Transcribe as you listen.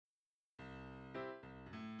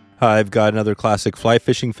I've got another classic Fly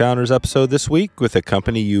Fishing Founders episode this week with a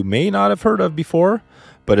company you may not have heard of before,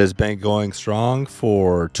 but has been going strong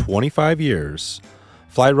for 25 years.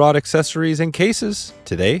 Fly rod accessories and cases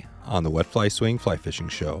today on the Wet Fly Swing Fly Fishing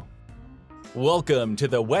Show. Welcome to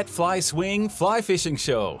the Wet Fly Swing Fly Fishing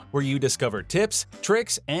Show, where you discover tips,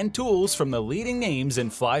 tricks, and tools from the leading names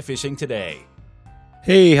in fly fishing today.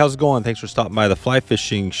 Hey, how's it going? Thanks for stopping by the Fly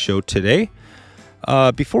Fishing Show today.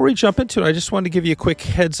 Before we jump into it, I just wanted to give you a quick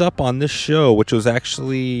heads up on this show, which was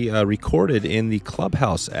actually recorded in the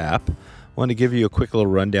Clubhouse app. I wanted to give you a quick little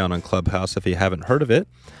rundown on Clubhouse if you haven't heard of it.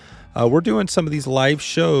 We're doing some of these live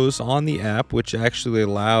shows on the app, which actually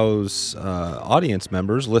allows audience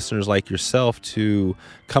members, listeners like yourself, to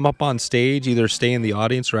come up on stage, either stay in the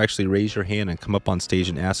audience or actually raise your hand and come up on stage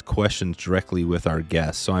and ask questions directly with our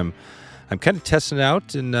guests. So I'm kind of testing it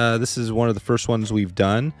out, and this is one of the first ones we've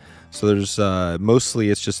done. So there's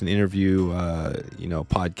mostly it's just an interview,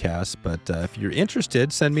 podcast. But if you're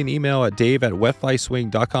interested, send me an email at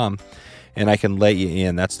dave@wetflyswing.com, and I can let you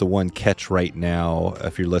in. That's the one catch right now,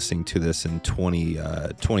 if you're listening to this in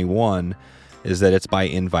 2021, is that it's by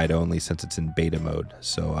invite only since it's in beta mode.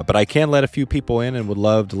 So, but I can let a few people in, and would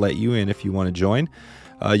love to let you in if you want to join.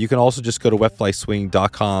 You can also just go to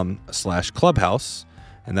wetflyswing.com/clubhouse.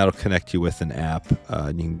 And that'll connect you with an app.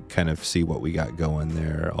 And you can kind of see what we got going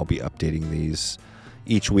there. I'll be updating these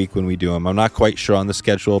each week when we do them. I'm not quite sure on the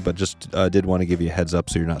schedule, but just did want to give you a heads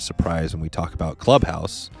up so you're not surprised when we talk about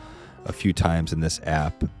Clubhouse a few times in this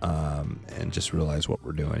app, and just realize what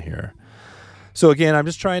we're doing here. So again, I'm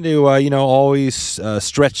just trying to, always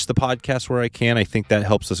stretch the podcast where I can. I think that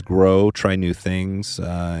helps us grow, try new things,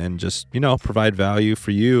 and just, provide value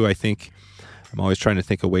for you. I think I'm always trying to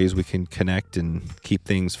think of ways we can connect and keep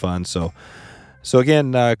things fun. So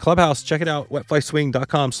again, Clubhouse, check it out,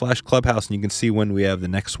 wetflyswing.com/clubhouse, and you can see when we have the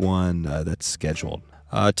next one that's scheduled.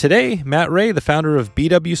 Today, Matt Wray, the founder of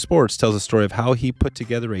BW Sports, tells a story of how he put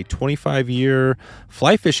together a 25-year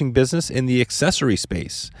fly fishing business in the accessory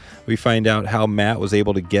space. We find out how Matt was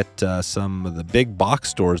able to get some of the big box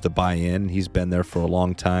stores to buy in. He's been there for a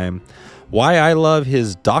long time. Why I love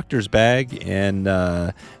his doctor's bag, and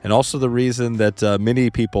also the reason that many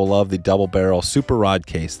people love the double barrel super rod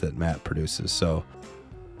case that Matt produces. So,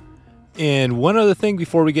 and one other thing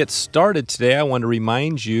before we get started today, I want to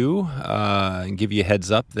remind you and give you a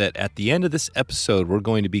heads up that at the end of this episode, we're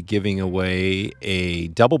going to be giving away a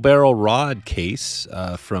double barrel rod case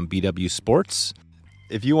from BW Sports.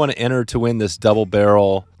 If you want to enter to win this double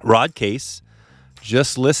barrel rod case,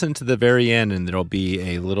 just listen to the very end, and there'll be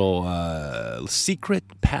a little secret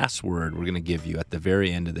password we're going to give you at the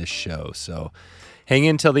very end of this show. So hang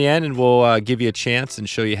in till the end, and we'll give you a chance and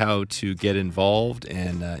show you how to get involved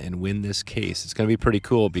and win this case. It's going to be pretty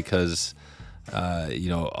cool because,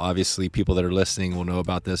 obviously people that are listening will know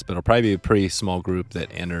about this, but it'll probably be a pretty small group that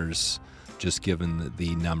enters just given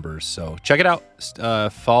the numbers. So check it out.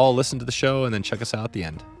 Listen to the show, and then check us out at the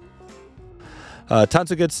end.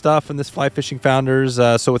 Tons of good stuff in this Fly Fishing Founders.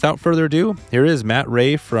 So without further ado, here is Matt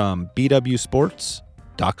Wray from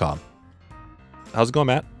bwsports.com. How's it going,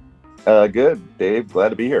 Matt? Good, Dave. Glad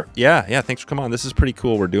to be here. Yeah. Thanks for coming on. This is pretty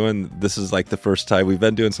cool. This is like the first time we've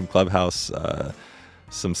been doing some Clubhouse,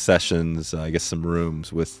 some sessions, some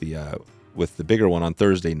rooms with the bigger one on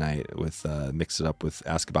Thursday night with mix it up with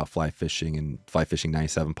Ask About Fly Fishing and Fly Fishing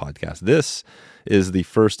 97 podcast. This is the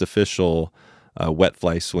first official Wet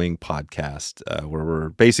Fly Swing podcast, where we're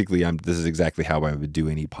basically, this is exactly how I would do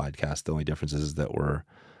any podcast. The only difference is that we're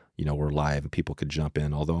live and people could jump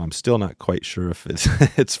in, although I'm still not quite sure if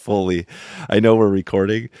it's fully, I know we're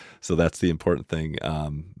recording, so that's the important thing.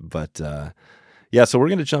 So we're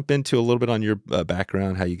going to jump into a little bit on your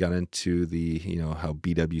background, how you got into the, how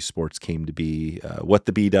BW Sports came to be, what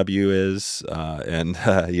the BW is, and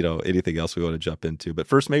anything else we want to jump into. But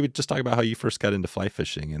first, maybe just talk about how you first got into fly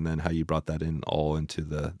fishing, and then how you brought that in all into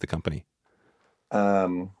the company.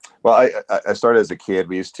 Well, I started as a kid.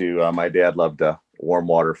 We used to, my dad loved to warm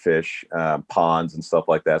water fish, ponds and stuff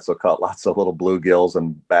like that. So caught lots of little bluegills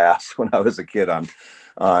and bass when I was a kid on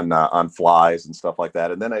flies and stuff like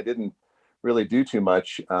that. And then I didn't really do too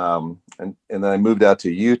much. And then I moved out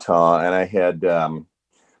to Utah, and I had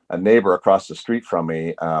a neighbor across the street from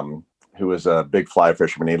me who was a big fly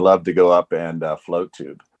fisherman. He loved to go up and float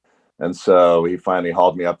tube. And so he finally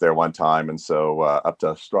hauled me up there one time. And so up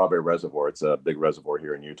to Strawberry Reservoir, it's a big reservoir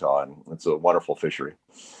here in Utah, and it's a wonderful fishery.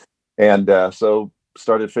 And so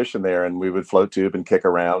started fishing there, and we would float tube and kick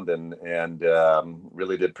around and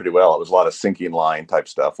really did pretty well. It was a lot of sinking line type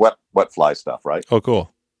stuff, wet fly stuff, right? Oh,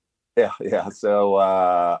 cool. Yeah. So,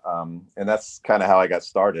 and that's kind of how I got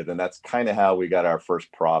started. And that's kind of how we got our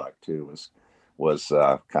first product too, was was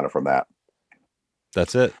kind of from that.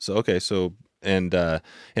 That's it. So okay, so and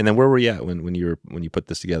then where were you at when you put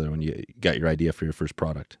this together, when you got your idea for your first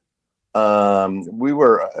product?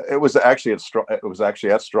 It was actually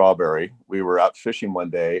at Strawberry. We were out fishing one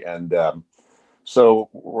day, and so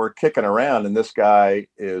we're kicking around, and this guy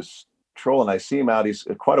is trolling. I see him out. He's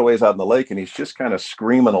quite a ways out in the lake, and he's just kind of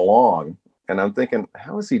screaming along. And I'm thinking,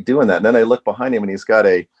 how is he doing that? And then I look behind him, and he's got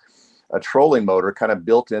a trolling motor kind of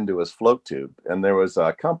built into his float tube. And there was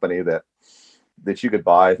a company that you could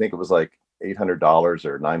buy. I think it was like $800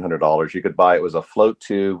 or $900. You could buy. It was a float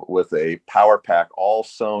tube with a power pack all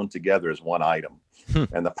sewn together as one item.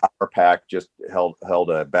 And the power pack just held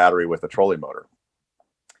a battery with a trolling motor.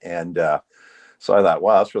 And so I thought,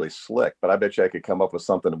 wow, that's really slick. But I bet you I could come up with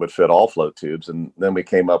something that would fit all float tubes. And then we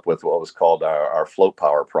came up with what was called our float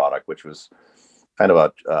power product, which was kind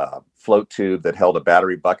of a float tube that held a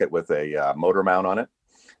battery bucket with a motor mount on it.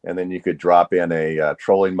 And then you could drop in a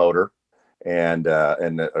trolling motor and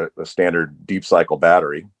a standard deep cycle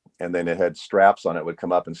battery. And then it had straps on it, would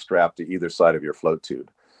come up and strap to either side of your float tube.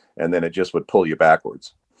 And then it just would pull you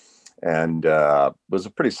backwards. And it was a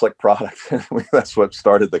pretty slick product. That's what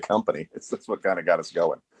started the company. That's what kind of got us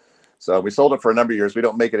going. So we sold it for a number of years. We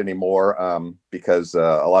don't make it anymore because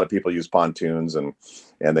a lot of people use pontoons and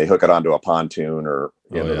they hook it onto a pontoon or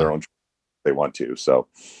their own they want to. So,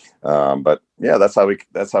 but yeah, that's how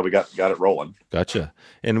we got it rolling. Gotcha.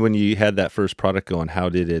 And when you had that first product going, how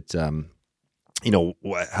did it? How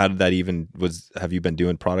did that even have you been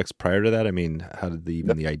doing products prior to that? I mean, how did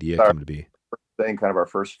the idea come to be? Thing, kind of our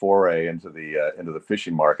first foray into the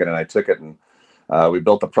fishing market, and I took it and we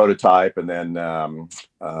built the prototype, and then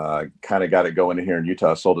kind of got it going in here in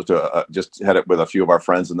Utah. Sold it to just had it with a few of our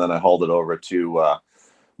friends, and then I hauled it over to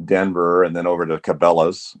Denver, and then over to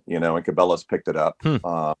Cabela's. And Cabela's picked it up.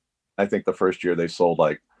 I think the first year they sold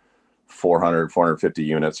like 450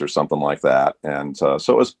 units or something like that, and so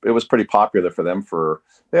it was pretty popular for them.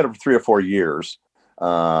 They had it for 3 or 4 years.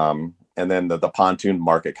 And then the pontoon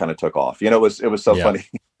market kind of took off. It was so funny.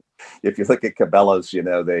 If you look at Cabela's,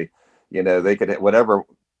 they could, whatever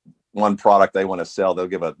one product they want to sell,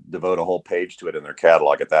 they'll devote a whole page to it in their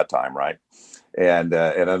catalog at that time, right? And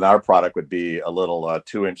then our product would be a little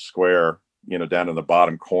 2-inch square, down in the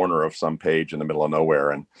bottom corner of some page in the middle of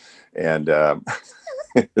nowhere, and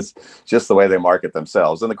it's just the way they market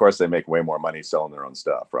themselves. And of course, they make way more money selling their own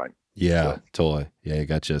stuff, right? Yeah, totally. Yeah, I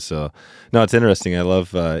gotcha. So, no, it's interesting. I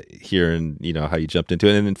love hearing, how you jumped into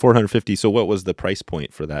it. And then 450. So, what was the price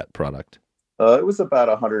point for that product? It was about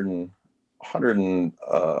right around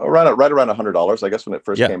 $100, I guess, when it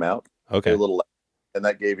first came out. Okay. A little less. And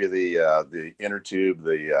that gave you the inner tube,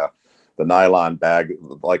 the nylon bag,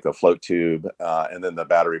 like the float tube, and then the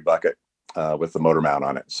battery bucket with the motor mount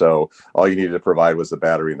on it. So all you needed to provide was the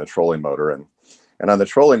battery and the trolling motor. And on the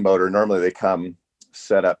trolling motor, normally they come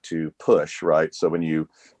set up to push, right? So when you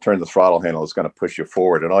turn the throttle handle, it's going to push you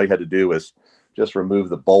forward. And all you had to do was just remove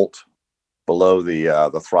the bolt below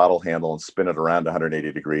the throttle handle and spin it around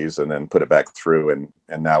 180 degrees and then put it back through.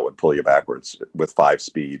 And now it would pull you backwards with 5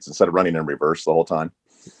 speeds instead of running in reverse the whole time.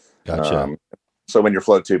 Gotcha. So when you're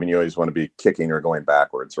float tubing, you always want to be kicking or going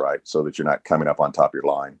backwards, right? So that you're not coming up on top of your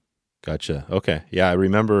line. Gotcha. Okay. Yeah, I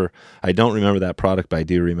don't remember that product, but I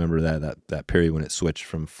do remember that period when it switched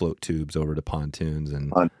from float tubes over to pontoons.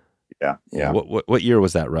 And yeah. What year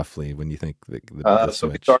was that roughly when you think the switch? So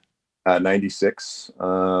we started 96.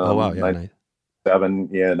 Oh wow, yeah, 97,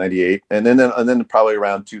 98, and then probably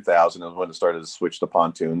around 2000 is when it started to switch to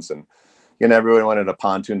pontoons. And everyone wanted a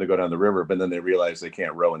pontoon to go down the river, but then they realized they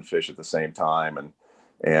can't row and fish at the same time, and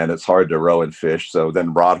it's hard to row and fish. So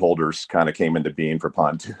then rod holders kind of came into being for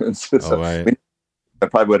pontoons. So, right. That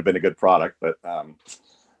probably would have been a good product,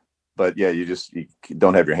 but yeah, you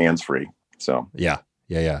don't have your hands free. So yeah.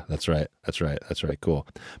 That's right. Cool.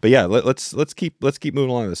 But yeah, let's keep moving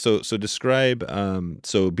along this. So describe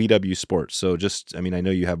so BW Sports. So just, I know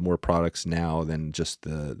you have more products now than just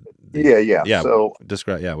the yeah. So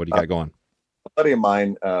describe, what do you got going? A buddy of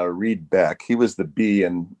mine, Reed Beck, he was the B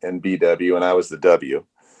in BW and I was the W.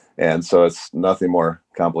 And so it's nothing more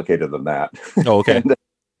complicated than that. Oh, okay. And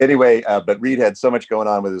anyway, but Reed had so much going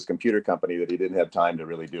on with his computer company that he didn't have time to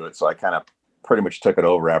really do it. So I kind of pretty much took it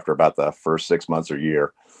over after about the first 6 months or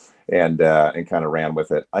year and kind of ran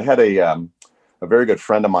with it. I had a very good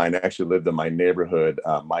friend of mine actually lived in my neighborhood,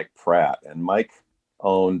 Mike Pratt. And Mike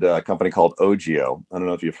owned a company called Ogio. I don't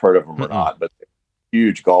know if you've heard of them or not, but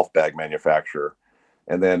huge golf bag manufacturer,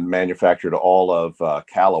 and then manufactured all of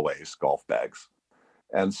Callaway's golf bags.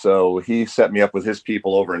 And so he set me up with his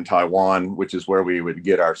people over in Taiwan, which is where we would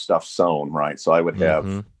get our stuff sewn, right? So I would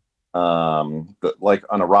have Like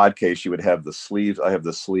on a rod case, you would have the sleeves. I have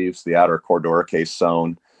the sleeves, the outer Cordura case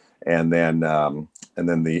sewn, and then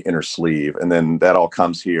the inner sleeve, and then that all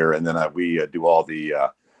comes here, and then we do all the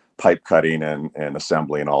pipe cutting and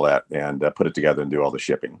assembly and all that, and put it together and do all the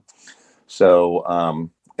shipping. So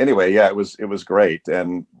anyway, yeah, it was great.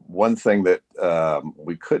 And one thing that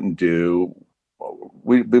we couldn't do,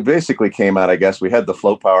 we basically came out, I guess we had the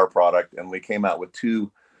Float Power product, and we came out with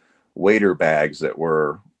two wader bags that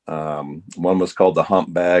were, one was called the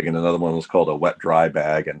hump bag and another one was called a wet dry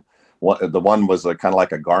bag. And the one was kind of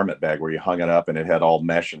like a garment bag where you hung it up and it had all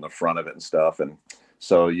mesh in the front of it and stuff. And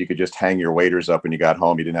so you could just hang your waders up when you got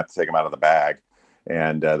home. You didn't have to take them out of the bag,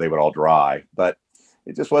 and they would all dry. But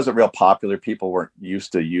it just wasn't real popular. People weren't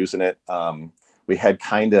used to using it. We had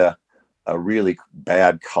kind of a really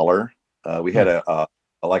bad color. We had a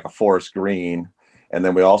like a forest green, and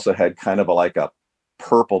then we also had kind of like a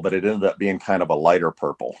purple, but it ended up being kind of a lighter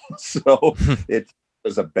purple. So it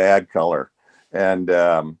was a bad color. And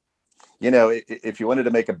if you wanted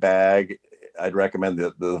to make a bag, I'd recommend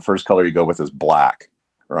the first color you go with is black,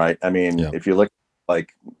 right? I mean, if you look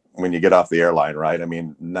like when you get off the airline, right? I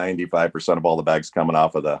mean, 95% of all the bags coming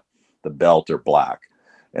off of the belt are black.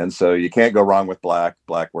 And so you can't go wrong with black.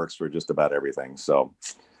 Black works for just about everything. So,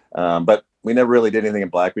 but we never really did anything in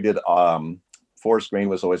black. We did, forest green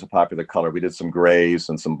was always a popular color. We did some grays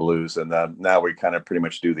and some blues. And then now we kind of pretty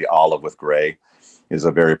much do the olive with gray is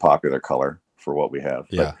a very popular color for what we have.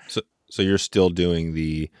 Yeah. So you're still doing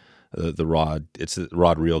the rod. It's a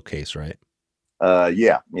rod reel case, right?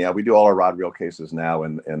 Yeah. We do all our rod reel cases now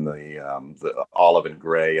in the olive and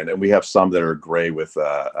gray, and then we have some that are gray with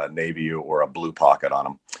a navy or a blue pocket on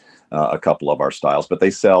them. A couple of our styles, but they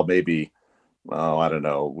sell maybe, I don't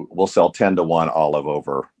know. We'll sell 10-1 olive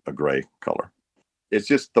over a gray color. It's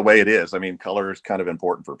just the way it is. I mean, color is kind of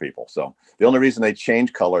important for people. So the only reason they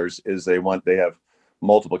change colors is they have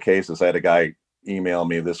multiple cases. I had a guy email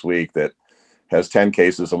me this week that has 10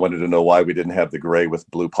 cases and wanted to know why we didn't have the gray with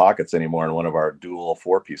blue pockets anymore in one of our dual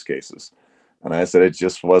 4-piece cases. And I said, it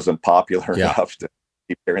just wasn't popular enough to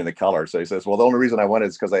keep carrying the color. So he says, well, the only reason I wanted it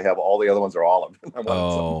is because I have all the other ones are olive.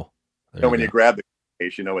 When you grab the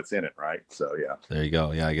case, you know what's in it, right? So, yeah. There you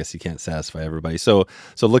go. Yeah, I guess you can't satisfy everybody. So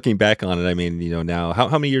looking back on it, I mean, now,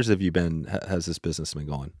 how many years has this business been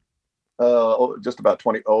going? Just about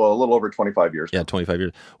 20, a little over 25 years. Yeah, 25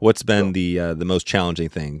 years. What's been the most challenging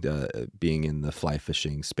thing being in the fly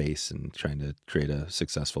fishing space and trying to create a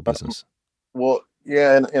successful business? Well,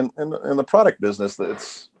 yeah, and in the product business,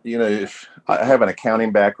 it's, if I have an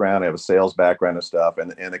accounting background, I have a sales background and stuff,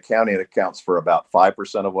 and accounting accounts for about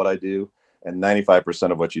 5% of what I do, and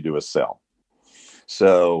 95% of what you do is sell.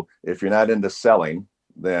 So if you're not into selling,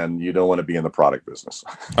 then you don't want to be in the product business.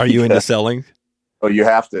 Are you into selling? Oh, you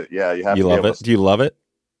have to. Yeah, you have to. You love it? Do you love it?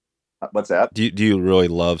 What's that? Do you really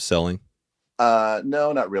love selling? No,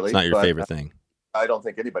 not really. It's not your favorite thing. I don't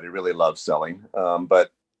think anybody really loves selling.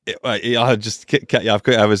 But I'll just.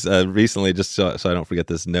 I was recently, just so I don't forget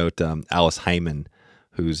this note. Alice Hyman,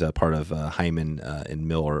 who's a part of Hyman in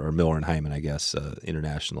Miller and Hyman, I guess,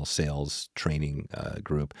 international sales training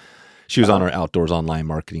group. She was on our Outdoors Online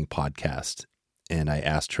Marketing podcast, and I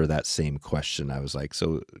asked her that same question. I was like,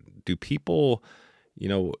 so do people,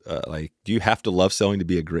 do you have to love selling to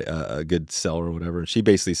be a good seller or whatever? And she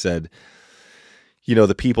basically said,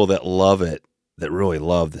 the people that love it, that really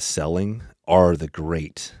love the selling, are the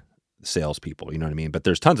great salespeople. You know what I mean? But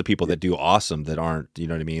there's tons of people that do awesome that aren't, you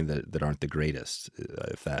know what I mean, that aren't the greatest.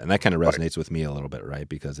 And that kind of resonates with me a little bit, right?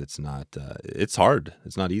 Because it's not, it's hard.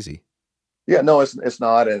 It's not easy. Yeah, no, it's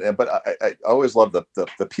not. But I always love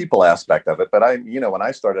the people aspect of it. But when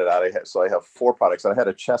I started out, I have 4 products. I had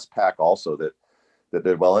a chest pack also that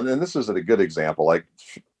did well. And this is a good example. Like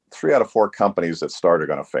 3 out of 4 companies that start are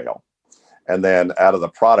going to fail. And then out of the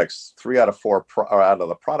products, 3 out of 4 out of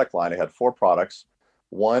the product line, I had 4 products.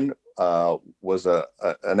 One was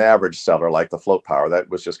an average seller, like the Float Power. That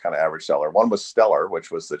was just kind of average seller. One was Stellar, which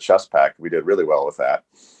was the chest pack. We did really well with that.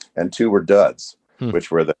 And 2 were Duds, which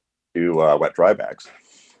were the 2 wet dry bags.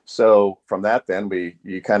 So from that, then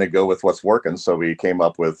you kind of go with what's working. So we came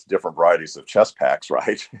up with different varieties of chest packs,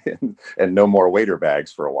 right? and no more wader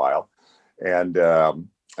bags for a while.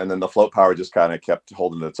 And then the Float Power just kind of kept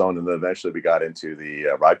holding its own. And then eventually we got into the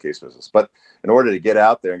rod case business. But in order to get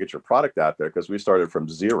out there and get your product out there, because we started from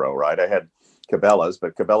zero, right? I had Cabela's,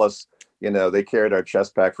 but Cabela's, they carried our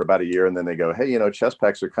chest pack for about a year. And then they go, hey, chest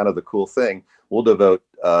packs are kind of the cool thing. We'll devote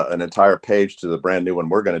an entire page to the brand new one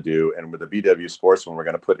we're going to do. And with the BW Sports one, we're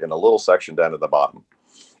going to put in a little section down at the bottom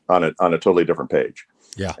on a totally different page.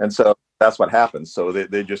 Yeah. And so that's what happens. So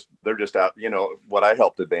they're just out. What I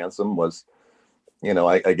helped advance them was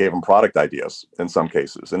I gave them product ideas in some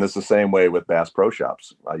cases. And it's the same way with Bass Pro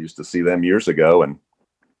Shops. I used to see them years ago, and,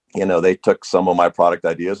 they took some of my product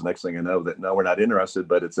ideas. Next thing I know, that no, we're not interested,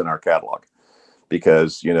 but it's in our catalog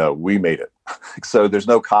because, we made it. So there's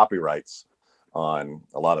no copyrights on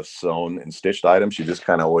a lot of sewn and stitched items. You just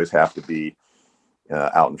kind of always have to be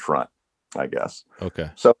out in front, I guess. Okay.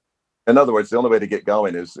 So in other words, the only way to get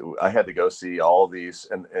going is I had to go see all these.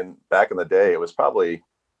 And back in the day, it was probably,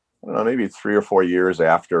 I don't know, maybe 3 or 4 years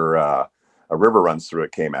after A River Runs Through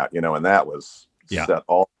It came out, and that was set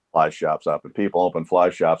all fly shops up, and people opened fly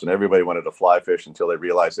shops, and everybody wanted to fly fish until they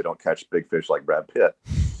realized they don't catch big fish like Brad Pitt.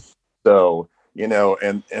 So,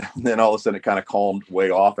 and then all of a sudden it kind of calmed way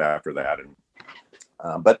off after that. And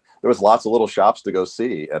but there was lots of little shops to go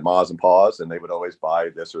see at Ma's and Pa's, and they would always buy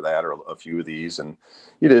this or that or a few of these. And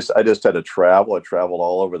I just had to travel. I traveled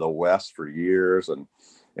all over the West for years, and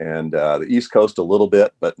the East Coast a little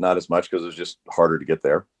bit, but not as much because it was just harder to get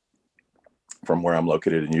there from where I'm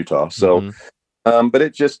located in Utah. So, but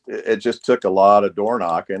it just took a lot of door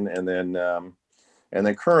knocking, and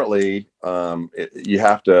then currently, you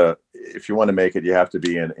have to, if you want to make it, you have to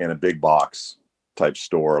be in a big box type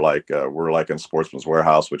store. Like we're like in Sportsman's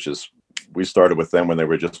Warehouse, we started with them when they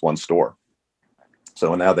were just one store.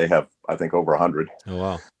 So now they have, I think, over 100. Oh,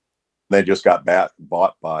 wow. They just got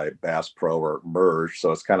bought by Bass Pro or merged.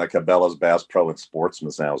 So it's kind of Cabela's, Bass Pro, and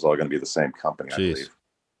Sportsman's now is all going to be that's I believe.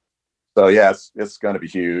 So yeah, it's going to be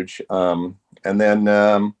huge. And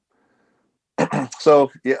then,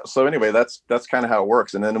 so anyway, that's kind of how it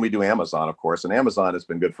works. And then we do Amazon, of course, and Amazon has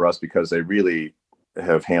been good for us because they really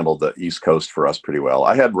have handled the East Coast for us pretty well.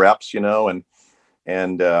 I had reps, and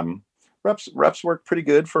reps work pretty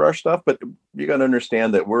good for our stuff, but you got to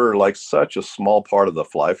understand that we're like such a small part of the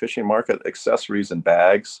fly fishing market. Accessories and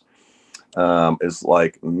bags is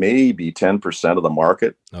like maybe 10% of the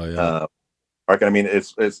market. Oh yeah. Market. I mean,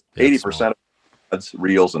 it's 80% of rods,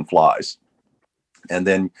 reels, and flies. And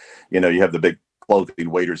then, you have the big clothing,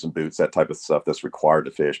 waders and boots, that type of stuff that's required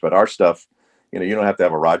to fish. But our stuff, you don't have to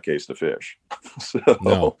have a rod case to fish. So,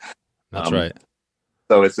 no, that's right.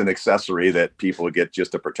 So it's an accessory that people get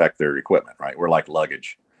just to protect their equipment, right? We're like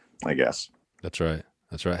luggage, I guess. That's right.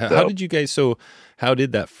 How did you guys, how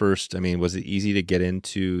did that first, was it easy to get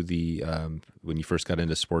into the, when you first got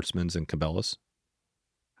into Sportsman's and Cabela's?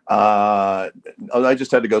 I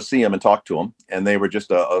just had to go see them and talk to them, and they were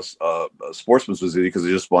just a Sportsman's was easy because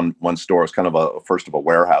it's just one store. It's kind of a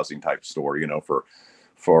warehousing type store,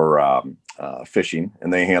 for fishing,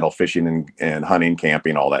 and they handle fishing and hunting,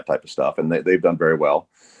 camping, all that type of stuff, and they've done very well.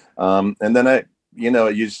 And then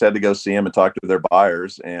you just had to go see them and talk to their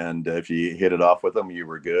buyers, and if you hit it off with them, you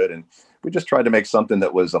were good. And we just tried to make something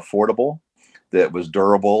that was affordable, that was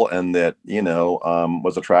durable, and that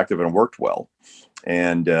was attractive and worked well.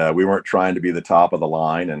 And we weren't trying to be the top of the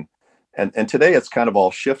line. And today it's kind of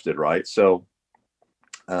all shifted, right? So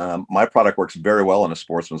my product works very well in a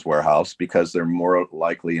Sportsman's Warehouse because they're more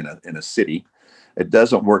likely in a city. It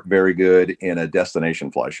doesn't work very good in a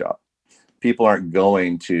destination fly shop. People aren't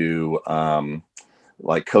going to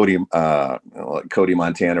like Cody,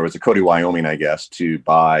 Montana, or it's a Cody, Wyoming, I guess, to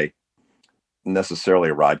buy necessarily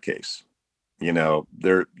a rod case.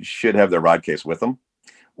 They should have their rod case with them,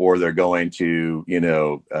 or they're going to,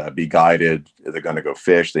 be guided. They're going to go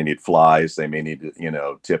fish. They need flies. They may need,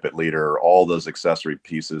 tippet leader, all those accessory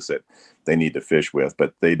pieces that they need to fish with,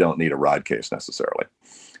 but they don't need a rod case necessarily.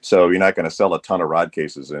 So you're not going to sell a ton of rod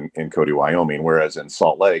cases in Cody, Wyoming, whereas in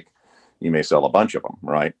Salt Lake, you may sell a bunch of them,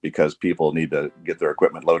 right? Because people need to get their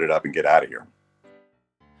equipment loaded up and get out of here.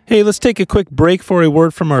 Hey, let's take a quick break for a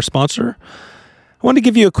word from our sponsor. I want to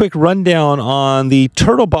give you a quick rundown on the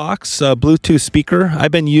Turtlebox Bluetooth speaker.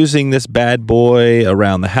 I've been using this bad boy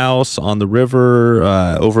around the house, on the river,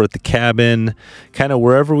 over at the cabin, kind of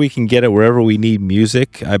wherever we can get it, wherever we need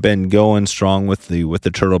music. I've been going strong with the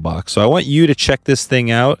Turtlebox. So I want you to check this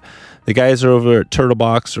thing out. The guys over at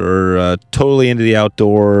Turtlebox are totally into the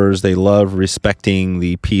outdoors. They love respecting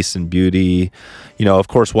the peace and beauty, of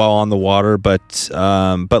course, while on the water. But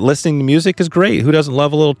listening to music is great. Who doesn't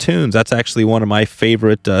love a little tunes? That's actually one of my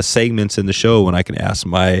favorite segments in the show, when I can ask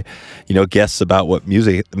my, guests about what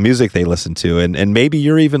music they listen to. And maybe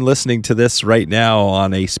you're even listening to this right now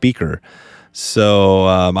on a speaker. So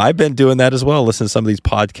I've been doing that as well. Listen to some of these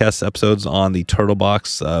podcast episodes on the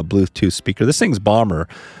Turtlebox Bluetooth speaker. This thing's bomber.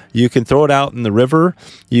 You can throw it out in the river.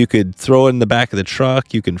 You could throw it in the back of the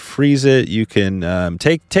truck. You can freeze it. You can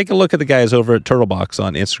take a look at the guys over at Turtlebox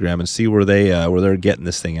on Instagram and see where they're getting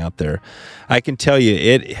this thing out there. I can tell you,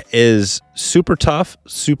 it is super tough,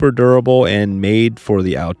 super durable, and made for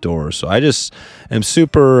the outdoors. So I just am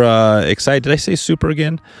super excited. Did I say super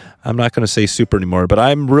again? I'm not going to say super anymore, but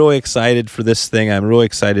I'm really excited for this thing. I'm really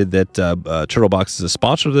excited that Turtlebox is a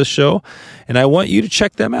sponsor of this show, and I want you to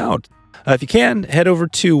check them out. If you can, head over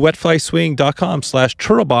to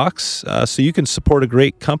wetflyswing.com/turtlebox so you can support a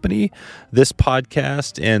great company, this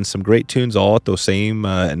podcast, and some great tunes all at the same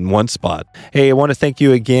in one spot. Hey, I want to thank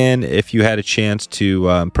you again. If you had a chance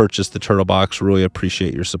to purchase the Turtlebox, really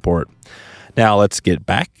appreciate your support. Now let's get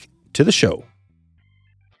back to the show.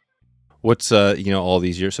 What's all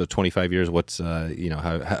these years, so 25 years, what's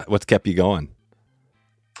what's kept you going?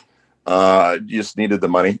 Just needed the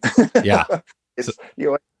money. Yeah. It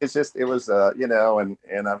was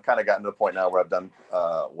and I've kind of gotten to a point now where I've done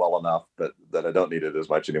well enough that I don't need it as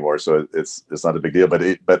much anymore. So it's not a big deal.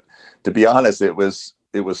 But to be honest, it was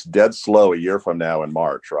dead slow a year from now in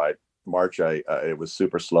March, right? March, it was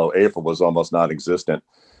super slow. April was almost non-existent.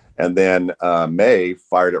 And then May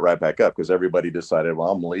fired it right back up because everybody decided,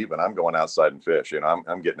 well, I'm leaving. I'm going outside and fish.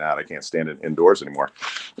 I'm getting out. I can't stand it indoors anymore.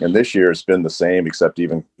 And this year it's been the same, except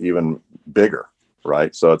even bigger.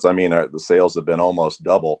 Right. So the sales have been almost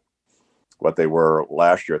double what they were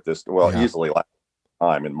last year at this, easily last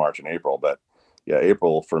time in March and April. But yeah,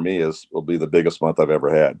 April for me will be the biggest month I've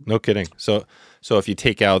ever had. No kidding. So if you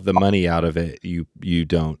take out the money out of it, you're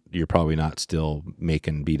probably not still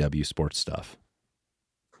making BW sports stuff.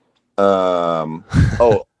 I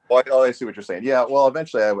see what you're saying. Yeah. Well,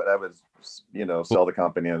 eventually I would sell the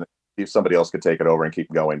company and if somebody else could take it over and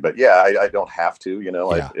keep going. But yeah, I don't have to,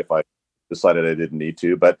 if I decided I didn't need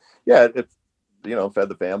to, but yeah, it fed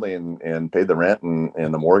the family and paid the rent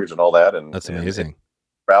and the mortgage and all that. And that's amazing. And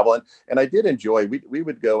traveling. And I did enjoy, we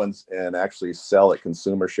would go and actually sell at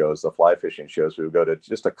consumer shows, the fly fishing shows. We would go to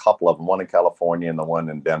just a couple of them, one in California and the one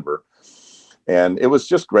in Denver. And it was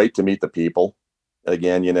just great to meet the people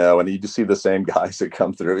again, and you just see the same guys that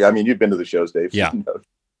come through. I mean, you've been to the shows, Dave. Yeah.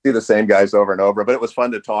 See the same guys over and over, but it was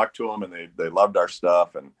fun to talk to them and they loved our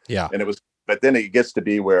stuff. And it was, but then it gets to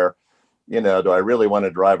be where, do I really want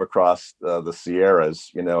to drive across the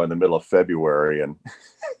Sierras, in the middle of February and,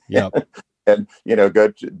 and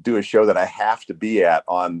go do a show that I have to be at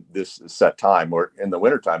on this set time or in the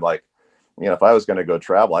wintertime? Like, if I was going to go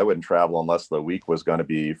travel, I wouldn't travel unless the week was going to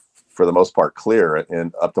be, for the most part, clear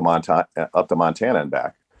and up to Montana and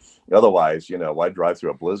back. Otherwise, why drive through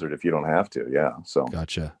a blizzard if you don't have to? Yeah. So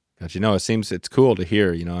Gotcha. No, it's cool to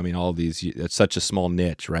hear, all these, it's such a small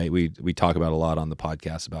niche, right? We talk about a lot on the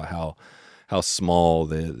podcast about how small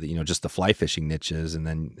the just the fly fishing niche is. And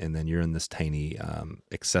then you're in this tiny,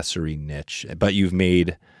 accessory niche, but you've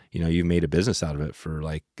made a business out of it for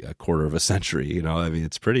like a quarter of a century,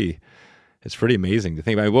 it's pretty amazing to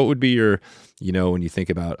think about. What would be your, when you think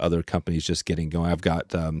about other companies just getting going? I've got,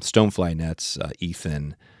 Stonefly Nets,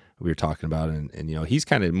 Ethan, we were talking about, and he's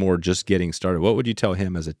kind of more just getting started. What would you tell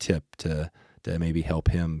him as a tip to maybe help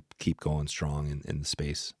him keep going strong in the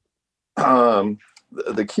space?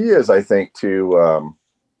 The key is, I think,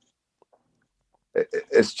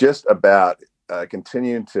 it's just about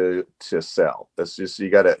continuing to sell. It's just you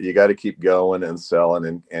gotta keep going and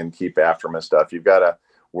selling and keep after them and stuff. You've got to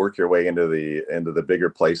work your way into the bigger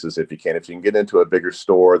places if you can. If you can get into a bigger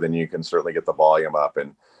store, then you can certainly get the volume up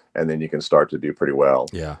and then you can start to do pretty well.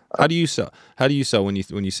 Yeah. How do you sell when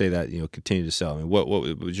you say that, continue to sell? I mean, what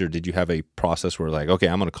was did you have a process where like, okay,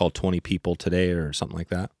 I'm going to call 20 people today or something like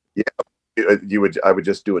that? Yeah. I would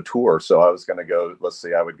just do a tour. So I was going to go, let's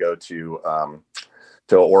see, I would go to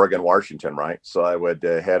Oregon, Washington, right? So I would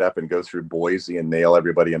head up and go through Boise and nail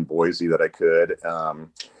everybody in Boise that I could.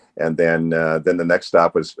 And then the next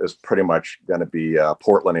stop was pretty much going to be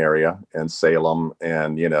Portland area and Salem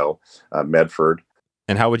and Medford.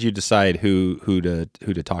 And how would you decide who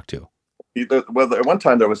to talk to? Well, at one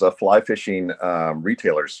time there was a fly fishing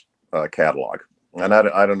retailers catalog, and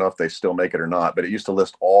I don't know if they still make it or not, but it used to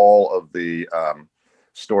list all of the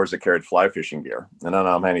stores that carried fly fishing gear, and I don't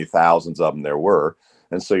know how many thousands of them there were.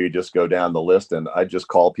 And so you just go down the list, and I just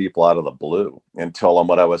call people out of the blue and tell them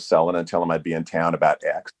what I was selling and tell them I'd be in town about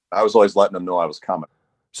X. I was always letting them know I was coming.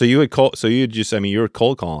 So you would call. So you just. I mean, you were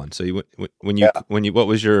cold calling. So you what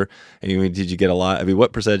was your? I mean, did you get a lot? I mean,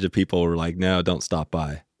 what percentage of people were like, no, don't stop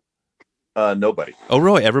by? Nobody. Oh,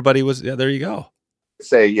 really? Everybody was. Yeah, there you go.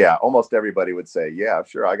 Say yeah. Almost everybody would say yeah,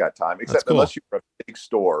 sure, I got time. Except cool. Unless you're a big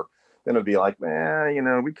store, then it'd be like,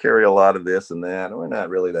 man, we carry a lot of this and that. And we're not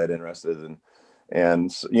really that interested in.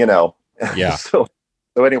 And yeah. So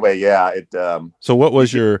anyway, yeah. It. So what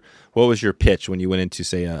was your pitch when you went into,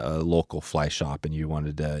 say, a local fly shop and you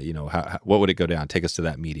wanted to, what would it go down? Take us to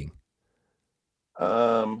that meeting.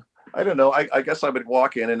 I don't know. I guess I would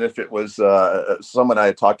walk in, and if it was someone I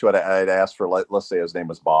had talked to, I'd ask for, let's say his name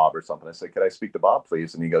was Bob or something. I said, "Could I speak to Bob,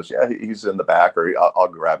 please?" And he goes, "Yeah, he's in the back, or I'll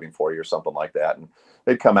grab him for you," or something like that. And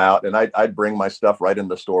they'd come out, and I'd bring my stuff right in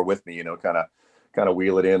the store with me. Kind of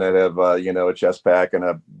wheel it in. I'd have a chest pack and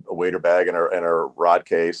a waiter bag and a rod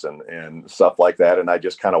case and stuff like that. And I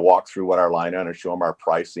just kind of walk through what our line on and show them our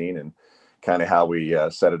pricing and kind of how we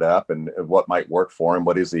set it up and what might work for him.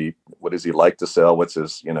 What does he like to sell? What's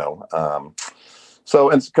his, so,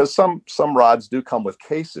 and because some rods do come with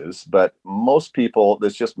cases, but most people,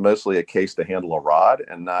 it's just mostly a case to handle a rod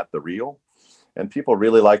and not the reel. And people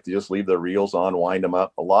really like to just leave their reels on, wind them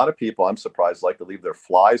up. A lot of people, I'm surprised, like to leave their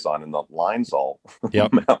flies on and the lines all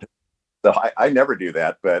mounted. So I never do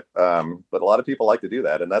that, but a lot of people like to do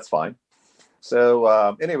that, and that's fine.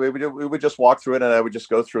 So anyway, we would just walk through it, and I would just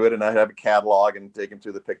go through it, and I'd have a catalog and take him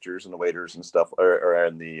through the pictures and the waiters and stuff,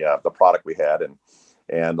 and the product we had,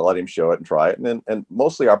 and let him show it and try it. And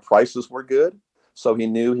mostly our prices were good, so he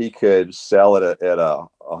knew he could sell it at a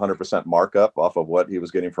 100% markup off of what he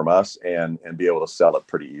was getting from us, and be able to sell it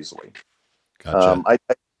pretty easily. Gotcha. I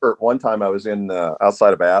remember one time I was in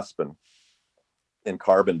outside of Aspen in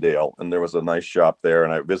Carbondale, and there was a nice shop there,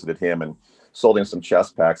 and I visited him and sold him some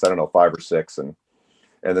chest packs. I don't know, 5 or 6, and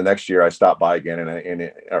the next year I stopped by again,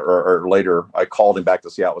 or later I called him back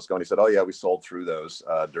to see how it was going. He said, "Oh yeah, we sold through those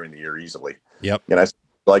during the year easily." Yep. And I said,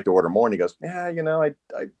 "I'd like to order more," and he goes, "Yeah,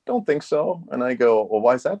 I don't think so." And I go, "Well,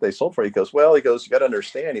 why is that? They sold for you." He goes, "You got to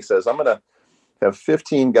understand." He says, "I'm going to have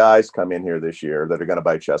 15 guys come in here this year that are going to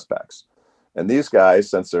buy chest packs. And these guys,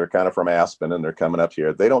 since they're kind of from Aspen and they're coming up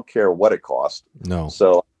here, they don't care what it costs. No.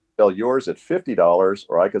 So I sell yours at $50,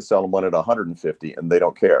 or I could sell them one at $150, and they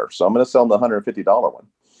don't care. So I'm going to sell them the $150 one."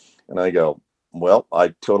 And I go, "Well, I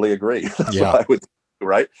totally agree." That's what I would do,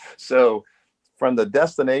 right? So from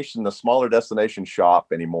the smaller destination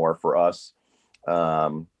shop anymore for us,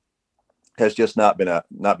 has just not been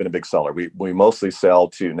a big seller. We mostly sell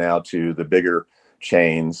to the bigger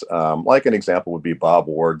chains. Like an example would be Bob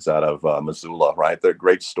Ward's out of Missoula, right? They're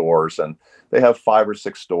great stores, and they have 5 or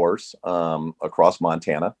 6 stores across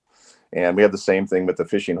Montana. And we have the same thing with the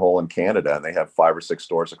Fishing Hole in Canada, and they have 5 or 6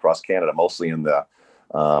 stores across Canada, mostly in the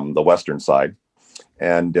western side.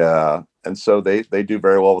 And so they do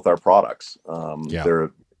very well with our products.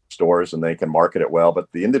 They're stores, and they can market it well.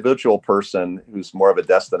 But the individual person who's more of a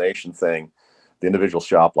destination thing, the individual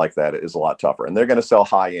shop like that is a lot tougher, and they're going to sell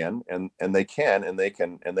high end, and they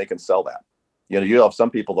can sell that. You have some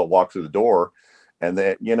people that walk through the door, and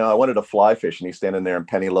they, I wanted to fly fish, and he's standing there in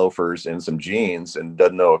penny loafers and some jeans and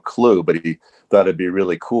doesn't know a clue, but he thought it'd be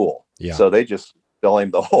really cool. Yeah. So they just sell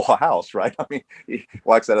him the whole house, right? I mean, he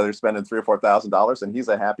walks out of there spending $3,000 or $4,000, and he's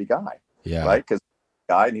a happy guy, right? Because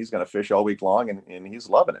and he's going to fish all week long, and he's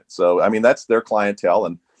loving it. So I mean, that's their clientele,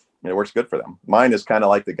 and it works good for them. Mine is kind of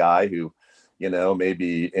like the guy who,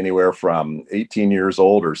 maybe anywhere from 18 years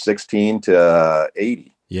old or 16 to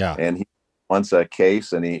 80. Yeah. And he wants a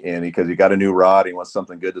case, and because he got a new rod, he wants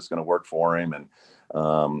something good that's going to work for him. And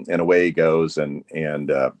away he goes. And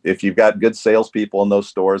if you've got good salespeople in those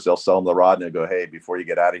stores, they'll sell him the rod, and they'll go, "Hey, before you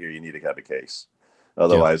get out of here, you need to have a case.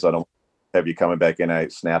 Otherwise, I don't have you coming back in. I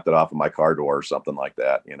snapped it off of my car door," or something like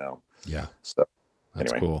that, Yeah. So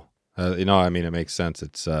that's anyway. cool. I mean, it makes sense.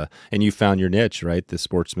 It's and you found your niche, right? The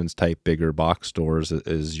sportsman's type, bigger box stores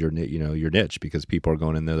is your niche, because people are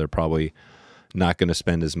going in there. They're probably not going to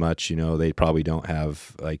spend as much. They probably don't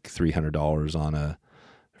have like $300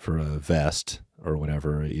 for a vest or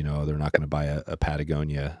whatever. They're not going to buy a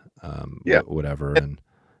Patagonia, whatever.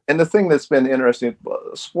 And the thing that's been interesting,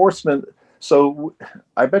 sportsmen. So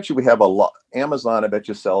I bet you we have a lot. Amazon, I bet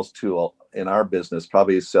you in our business,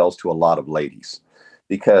 probably sells to a lot of ladies,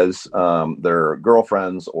 because they're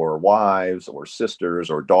girlfriends or wives or sisters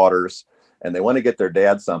or daughters, and they want to get their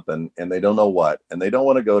dad something, and they don't know what, and they don't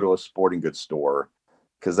want to go to a sporting goods store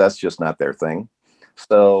because that's just not their thing.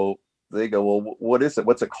 So they go, "Well, what is it?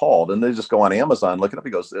 What's it called?" And they just go on Amazon, look it up. He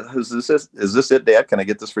goes, Is this it, Dad? Can I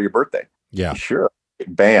get this for your birthday?" Yeah. Sure.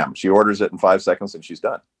 Bam. She orders it in 5 seconds, and she's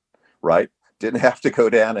done. Right. Didn't have to go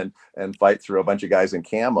down and fight through a bunch of guys in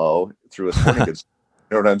camo through a sporting goods.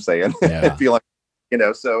 You know what I'm saying? Yeah. Feeling,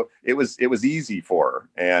 so it was easy for her.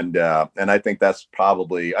 And I think that's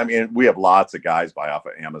probably, I mean, we have lots of guys buy off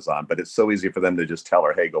of Amazon, but it's so easy for them to just tell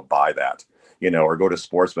her, "Hey, go buy that, or go to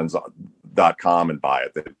sportsmans.com and buy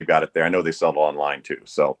it. They've got it there. I know they sell it online too.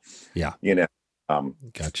 So, yeah,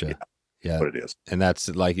 gotcha. Yeah. What it is. And that's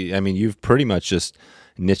like, I mean, you've pretty much just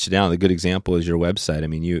niched down. The good example is your website. I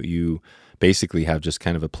mean, you basically have just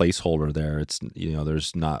kind of a placeholder there. It's,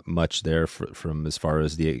 there's not much there from as far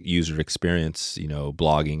as the user experience,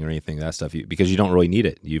 blogging or anything that stuff, because you don't really need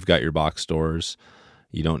it. You've got your box stores.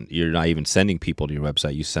 You're not even sending people to your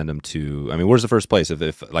website. You send them to, where's the first place?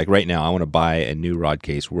 If like right now I want to buy a new rod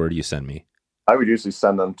case, where do you send me? I would usually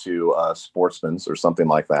send them to Sportsman's or something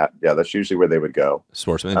like that. Yeah, that's usually where they would go.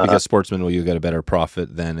 Sportsman, because Sportsman, will you get a better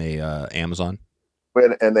profit than a Amazon?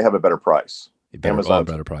 And they have a better price. Amazon,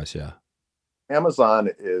 better price, yeah. Amazon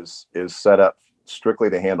is set up strictly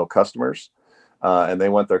to handle customers, and they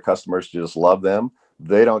want their customers to just love them.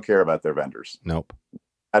 They don't care about their vendors. Nope.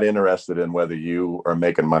 Not interested in whether you are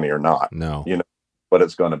making money or not. No. You know what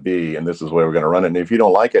it's going to be, and this is where we're going to run it. And if you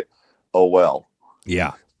don't like it, oh well.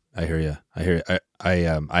 Yeah, I hear you.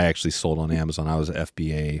 I actually sold on Amazon. I was an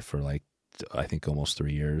FBA for I think almost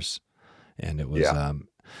 3 years, and it was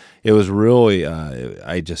it was really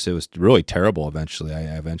it was really terrible. Eventually,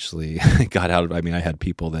 I eventually got out of. I had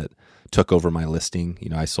people that took over my listing.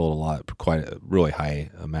 I sold a lot, quite a really high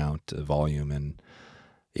amount of volume, and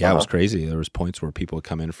it was crazy. There was points where people would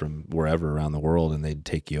come in from wherever around the world, and they'd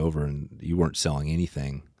take you over, and you weren't selling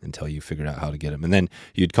anything until you figured out how to get them. And then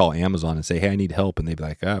you'd call Amazon and say, "Hey, I need help," and they'd be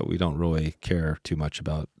like, "We don't really care too much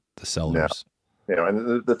about the sellers." Yeah.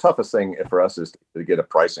 And the toughest thing for us is to get a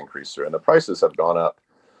price increase through, and the prices have gone up.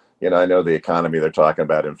 I know the economy, they're talking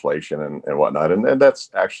about inflation and whatnot, and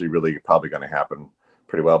that's actually really probably going to happen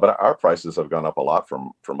pretty well. But our prices have gone up a lot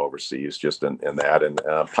from overseas, just in that, and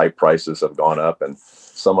pipe prices have gone up, and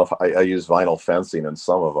I use vinyl fencing in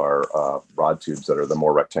some of our rod tubes that are the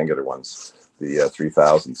more rectangular ones, the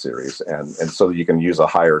 3000 series, and so you can use a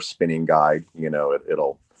higher spinning guide.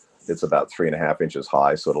 It's about 3.5 inches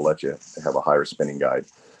high, so it'll let you have a higher spinning guide.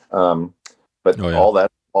 But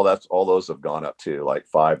all those have gone up too, like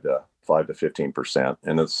 5 to 15%,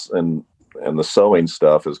 and the sewing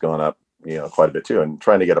stuff has gone up, quite a bit too. And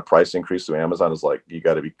trying to get a price increase through Amazon is like, you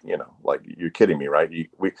got to be, like, you're kidding me, right?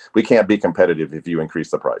 We can't be competitive if you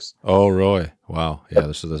increase the price. Oh, really? Wow. Yeah,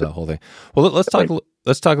 this is that whole thing. Well, let's talk.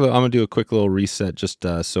 I'm gonna do a quick little reset, just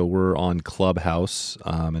so we're on Clubhouse,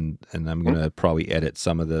 and I'm gonna probably edit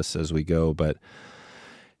some of this as we go, but.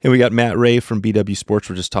 And we got Matt Wray from BW Sports.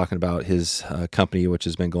 We're just talking about his company, which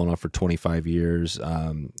has been going on for 25 years.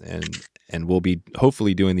 And we'll be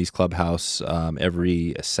hopefully doing these Clubhouse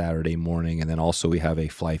every Saturday morning. And then also we have a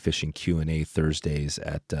fly fishing Q&A Thursdays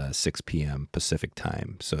at 6 p.m. Pacific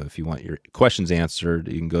time. So if you want your questions answered,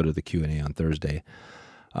 you can go to the Q&A on Thursday.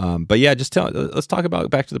 But yeah, let's talk about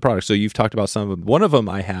back to the product. So you've talked about some of them. One of them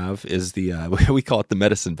I have is the, we call it the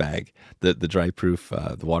medicine bag, the dry proof,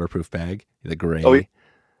 the waterproof bag, the gray. Oh, yeah.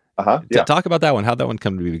 Talk about that one. How'd that one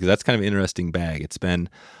come to be? Because that's kind of an interesting bag. It's been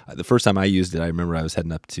the first time I used it. I remember I was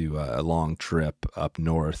heading up to a long trip up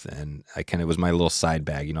north, and it was my little side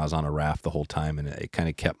bag. I was on a raft the whole time, and it kind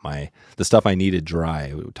of kept the stuff I needed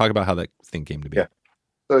dry. Talk about how that thing came to be. Yeah.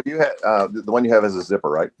 So you had the one you have is a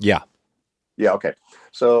zipper, right? Yeah. Yeah. Okay.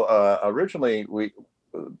 So originally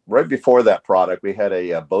right before that product, we had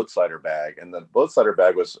a boat sider bag, and the boat sider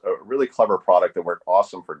bag was a really clever product that worked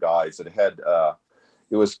awesome for guys.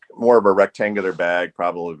 It was more of a rectangular bag,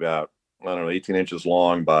 probably about, 18 inches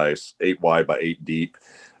long by 8 wide by 8 deep.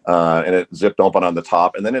 And it zipped open on the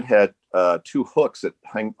top. And then it had 2 hooks that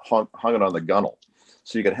hung it on the gunnel.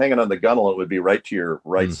 So you could hang it on the gunnel. It would be right to your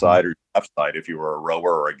right side or left side if you were a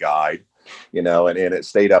rower or a guide, and it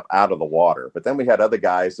stayed up out of the water. But then we had other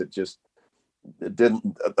guys that just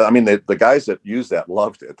didn't. The guys that used that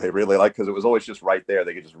loved it. They really liked, because it was always just right there.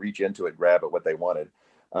 They could just reach into it, grab it, what they wanted.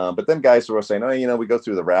 But then guys were saying, we go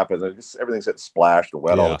through the rapids and everything's getting splashed or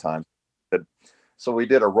wet all the time. So we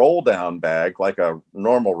did a roll down bag, like a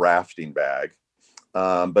normal rafting bag.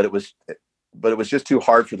 But it was just too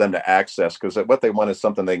hard for them to access, because what they want is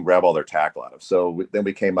something they can grab all their tackle out of. So then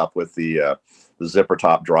we came up with the zipper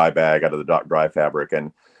top dry bag out of the dry fabric,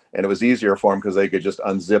 and it was easier for them because they could just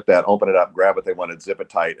unzip that, open it up, grab what they wanted, zip it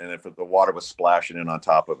tight. And if the water was splashing in on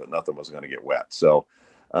top of it, nothing was going to get wet. So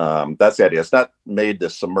that's the idea. It's not made to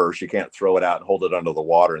submerge. You can't throw it out and hold it under the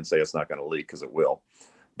water and say it's not going to leak, because it will.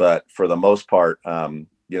 But for the most part,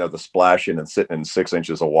 the splashing and sitting in 6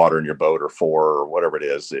 inches of water in your boat, or 4 or whatever it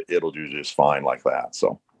is, it'll do just fine like that.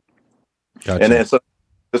 So, gotcha. And then so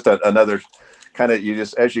just another kind of,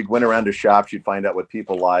 as you went around to shops, you'd find out what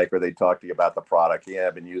people like, or they'd talk to you about the product. Yeah,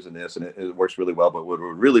 I've been using this and it works really well, but what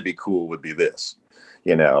would really be cool would be this,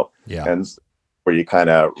 Yeah. And where you kind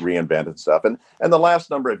of reinvented stuff. And the last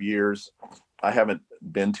number of years, I haven't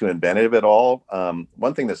been too inventive at all.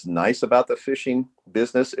 One thing that's nice about the fishing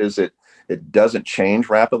business is it doesn't change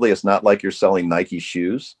rapidly. It's not like you're selling Nike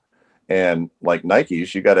shoes. And like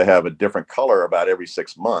Nikes, you got to have a different color about every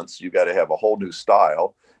 6 months. You got to have a whole new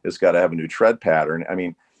style. It's got to have a new tread pattern. I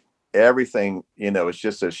mean, everything, it's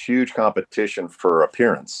just this huge competition for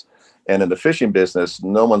appearance. And in the fishing business,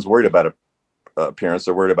 no one's worried about appearance.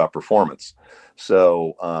 They're worried about performance.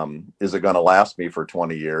 So is it going to last me for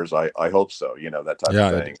 20 years? I hope so. That type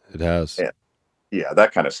of thing. It has. And, yeah,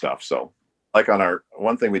 that kind of stuff. So like on our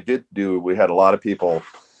one thing we did do, we had a lot of people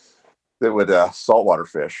that would saltwater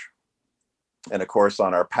fish. And of course,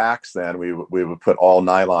 on our packs, then we would put all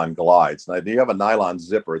nylon glides. Now, you have a nylon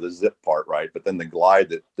zipper, the zip part, right? But then the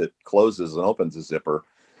glide that closes and opens the zipper,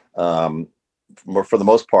 for the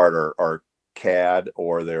most part, are CAD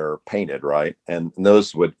or they're painted, right? And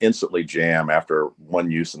those would instantly jam after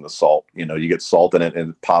one use in the salt. You get salt in it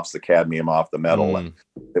and it pops the cadmium off the metal and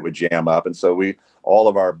it would jam up. And so all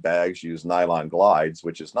of our bags use nylon glides,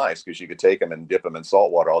 which is nice because you could take them and dip them in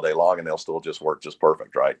salt water all day long and they'll still just work just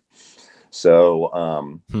perfect, right?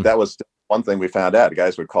 So that was one thing we found out. The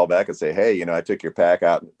guys would call back and say, hey, I took your pack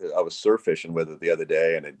out. I was surf fishing with it the other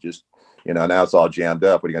day and it just, now it's all jammed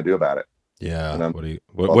up. What are you going to do about it? Yeah.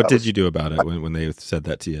 What did you do about it when they said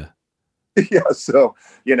that to you? Yeah. So,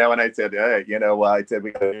 and I said, hey, I said,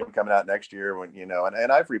 we got a new one coming out next year when,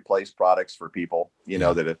 and I've replaced products for people,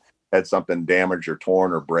 that have had something damaged or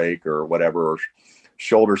torn or break or whatever, or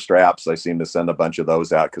shoulder straps. I seem to send a bunch of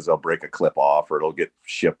those out because they'll break a clip off or it'll get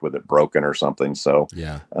shipped with it broken or something. So,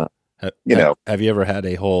 yeah. Have you ever had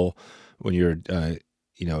a hole when you're,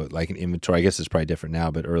 like an inventory? I guess it's probably different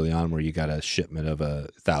now, but early on where you got a shipment of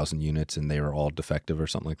 1,000 units and they were all defective or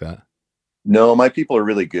something like that? No, my people are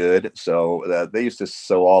really good. So they used to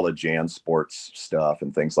sew all the Jan Sports stuff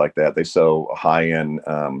and things like that. They sew high-end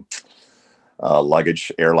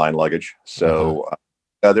luggage, airline luggage. So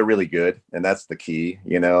they're really good. And that's the key.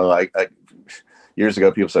 Years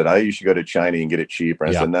ago, people said, you should go to China and get it cheaper.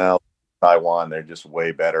 And I said, no, Taiwan, they're just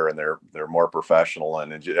way better and they're more professional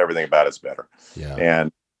and everything about it's better. Yeah.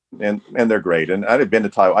 And they're great. And I haven't been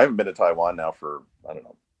to Taiwan now for, I don't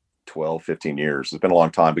know, 12, 15 years. It's been a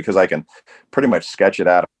long time because I can pretty much sketch it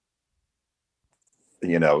out,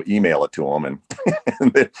 email it to them and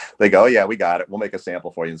they go, oh yeah, we got it. We'll make a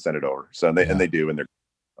sample for you and send it over. So they do. And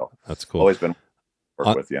that's cool. Always been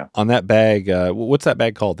work with. Yeah. On that bag, what's that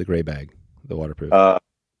bag called? The gray bag, the waterproof?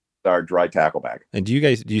 Our dry tackle bag. And do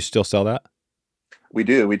you still sell that? We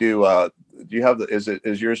do. Do you have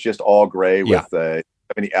is yours just all gray with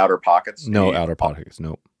any outer pockets? No outer pockets.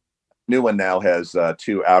 Nope. New one now has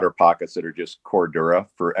 2 outer pockets that are just Cordura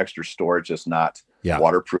for extra storage. It's not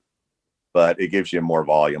waterproof, but it gives you more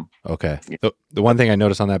volume. Okay. The one thing I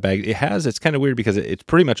noticed on that bag, it's kind of weird because it's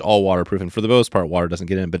pretty much all waterproof, and for the most part, water doesn't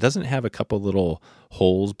get in, but doesn't have a couple little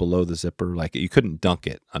holes below the zipper. Like you couldn't dunk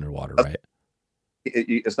it underwater, right?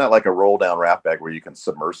 It's not like a roll down wrap bag where you can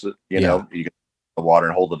submerge it. You can the water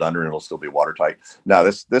and hold it under and it'll still be watertight. No,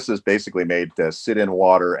 this is basically made to sit in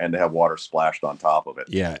water and to have water splashed on top of it.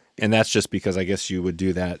 Yeah. And that's just because I guess you would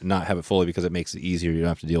do that, not have it fully because it makes it easier. You don't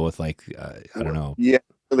have to deal with I don't know. Yeah.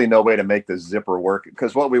 Really no way to make the zipper work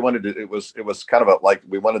because what we wanted to, it was kind of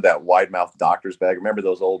we wanted that wide mouth doctor's bag. Remember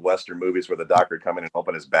those old Western movies where the doctor would come in and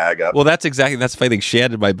open his bag up? Well, that's the funny thing.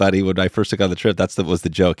 Shannon, my buddy, when I first took on the trip, was the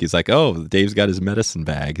joke. He's like, oh, Dave's got his medicine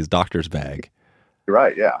bag, his doctor's bag.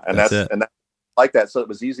 Right. Yeah. And that's like that. So it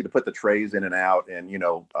was easy to put the trays in and out. And,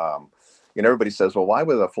 everybody says, well, why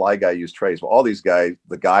would a fly guy use trays? Well, all these guys,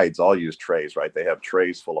 the guides all use trays, right? They have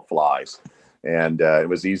trays full of flies. And it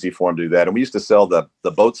was easy for them to do that. And we used to sell the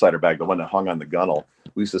boat sider bag, the one that hung on the gunnel.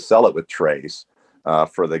 We used to sell it with trays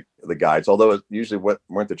for the guides, although it usually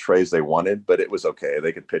weren't the trays they wanted, but it was okay.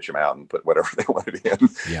 They could pitch them out and put whatever they wanted in.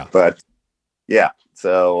 Yeah. But yeah,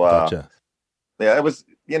 so gotcha. Yeah, it was,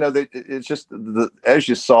 it's just as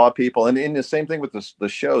you saw people and in the same thing with the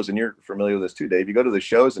shows, and you're familiar with this too, Dave, you go to the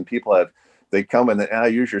shows and people they come and I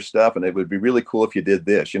use your stuff and it would be really cool if you did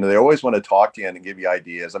this. They always want to talk to you and give you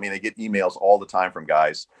ideas. I mean, they get emails all the time from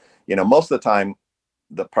guys. Most of the time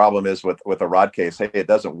the problem is with a rod case, hey, it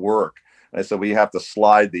doesn't work. And so we have to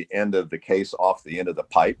slide the end of the case off the end of the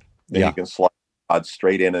pipe. Then you can slide the rod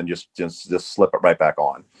straight in and just slip it right back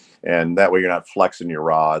on. And that way you're not flexing your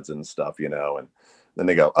rods and stuff, and then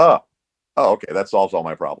they go, oh, okay, that solves all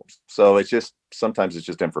my problems. So sometimes it's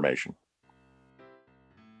just information.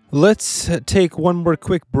 Let's take one more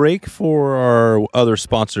quick break for our other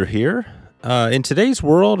sponsor here. In today's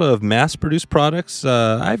world of mass-produced products,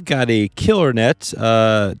 I've got a killer net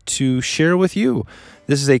to share with you.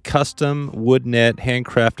 This is a custom wood net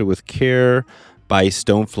handcrafted with care by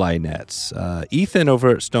Stonefly Nets. Ethan over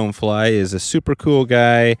at Stonefly is a super cool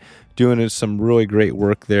guy doing some really great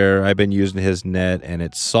work there. I've been using his net, and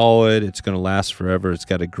it's solid. It's going to last forever. It's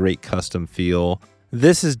got a great custom feel.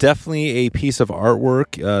 This is definitely a piece of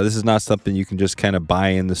artwork. This is not something you can just kind of buy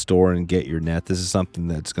in the store and get your net. This is something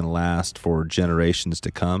that's going to last for generations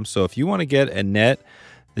to come. So if you want to get a net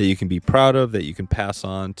that you can be proud of, that you can pass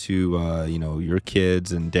on to your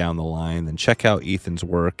kids and down the line, then check out Ethan's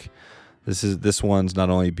work. This one's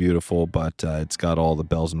not only beautiful, but it's got all the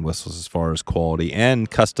bells and whistles as far as quality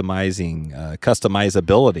and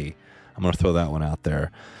customizability. I'm going to throw that one out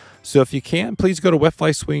there. So if you can, please go to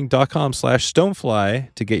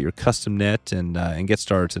wetflyswing.com/stonefly to get your custom net and get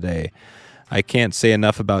started today. I can't say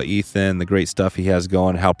enough about Ethan, the great stuff he has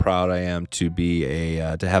going, how proud I am to be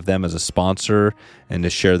to have them as a sponsor and to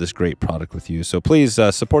share this great product with you. So please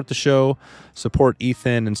support the show, support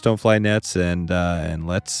Ethan and Stonefly Nets, and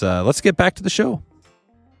let's get back to the show.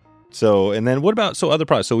 So, and then what about other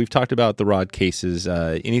products? So we've talked about the rod cases.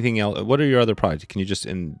 Anything else? What are your other products? Can you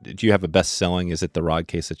do you have a best selling? Is it the rod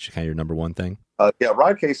case that's kind of your number one thing? Yeah,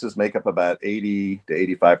 rod cases make up about 80 to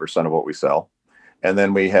 85% of what we sell. And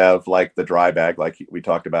then we have like the dry bag, like we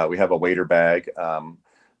talked about. We have a waiter bag,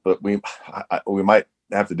 but we might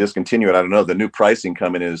have to discontinue it. I don't know. The new pricing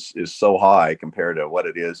coming is so high compared to what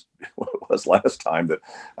it was last time that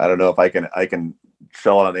I don't know if I can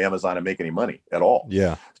sell it on Amazon and make any money at all.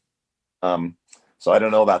 Yeah. So I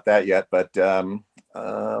don't know about that yet, but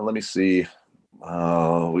let me see.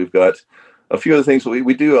 We've got a few other things.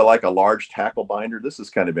 We do like a large tackle binder. This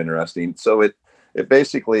is kind of interesting. So it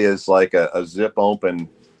basically is like a zip open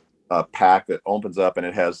pack that opens up, and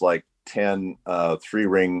it has like 10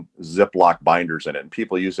 3-ring Ziploc binders in it. And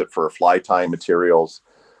people use it for fly tying materials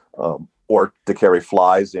or to carry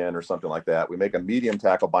flies in or something like that. We make a medium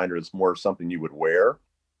tackle binder that's more something you would wear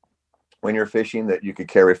when you're fishing, that you could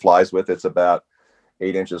carry flies with. It's about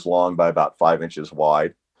 8 inches long by about 5 inches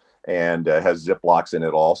wide, and has Ziplocs in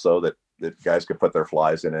it also that guys could put their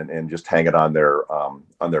flies in and just hang it on their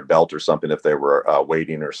belt or something if they were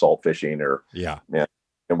wading or salt fishing or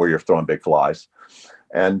and where you're throwing big flies.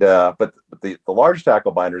 And but the large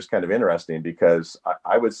tackle binder is kind of interesting because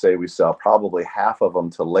I would say we sell probably half of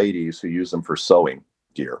them to ladies who use them for sewing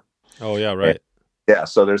gear. Oh yeah, right. And,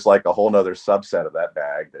 so there's like a whole nother subset of that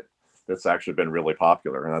bag that's actually been really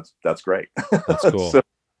popular, and that's great. That's cool.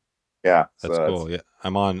 Yeah, that's cool. Yeah,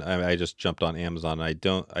 I just jumped on Amazon. I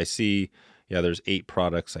see. Yeah, there's 8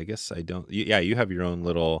 products. I guess I don't. You have your own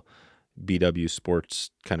little BW Sports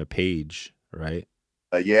kind of page, right?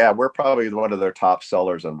 Yeah, we're probably one of their top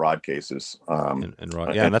sellers in rod cases. And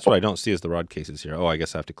that's what I don't see is the rod cases here. Oh, I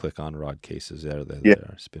guess I have to click on rod cases. There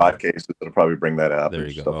rod cases. It'll probably bring that up. There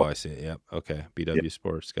you go. Oh, I see it. Yep. Okay. BW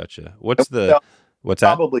Sports. Gotcha. What's that?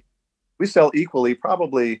 Probably we sell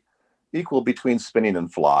probably equal between spinning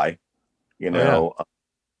and fly.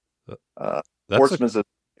 Sportsman's is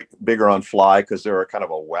bigger on fly because they're kind of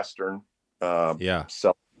a Western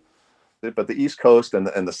sell. But the East Coast and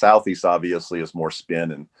the Southeast obviously is more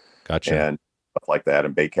spin and stuff like that,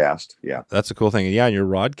 and bait cast. Yeah, that's a cool thing. And your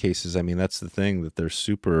rod cases. I mean, that's the thing, that they're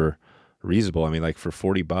super reasonable. I mean, like for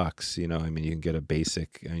 $40, you can get a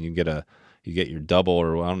basic, and you get your double,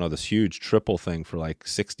 or I don't know, this huge triple thing for like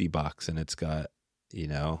 $60, and it's got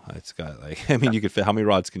like, I mean, you could fit. How many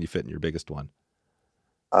rods can you fit in your biggest one?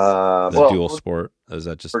 Dual sport. Is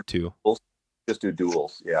that just 2? Just do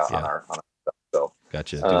duals. Yeah. On our stuff. So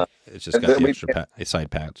gotcha. It's just got the extra side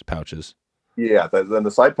pouches. Yeah. Then the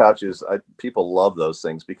side pouches, people love those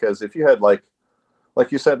things because if you had like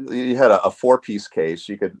you said, you had a 4-piece case,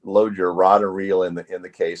 you could load your rod and reel in the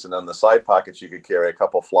case, and on the side pockets you could carry a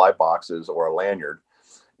couple fly boxes or a lanyard,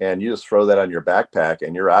 and you just throw that on your backpack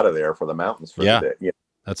and you're out of there for the mountains for the day.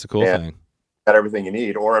 That's a cool thing. Got everything you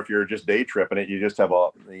need. Or if you're just day tripping it, you just have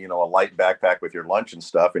a light backpack with your lunch and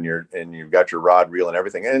stuff, and you've got your rod, reel, and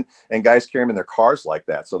everything. And guys carry them in their cars like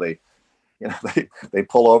that. So they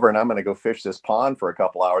pull over, and I'm going to go fish this pond for a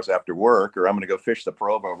couple hours after work, or I'm going to go fish the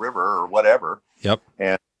Provo River or whatever. Yep.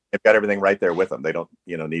 And they've got everything right there with them. They don't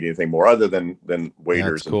need anything more other than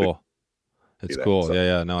waders. That's cool. It's cool. So.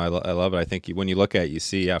 Yeah. No, I love it. I think when you look at it, you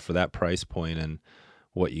see, for that price point and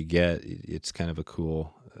what you get, it's kind of a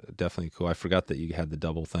cool. Definitely cool. I forgot that you had the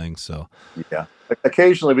double thing. So yeah,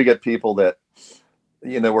 occasionally we get people that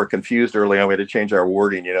were confused early on. We had to change our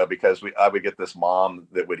wording, because I would get this mom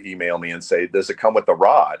that would email me and say, "Does it come with the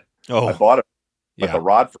rod?" Oh, I bought it with the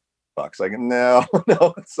rod for $100. Like, no,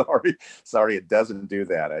 sorry, it doesn't do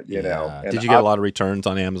that. Did you get a lot of returns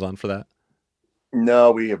on Amazon for that?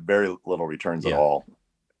 No, we have very little returns at all.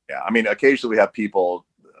 Yeah, I mean, occasionally we have people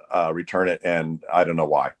return it, and I don't know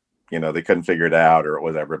why. they couldn't figure it out or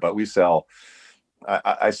whatever. But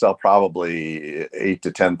I sell probably 8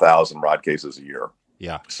 to 10,000 rod cases a year.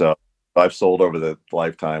 Yeah. So I've sold over the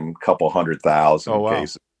lifetime couple 100,000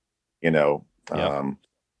 cases.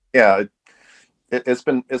 Yeah. It's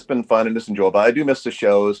been fun and it's enjoyable. I do miss the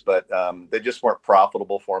shows, but they just weren't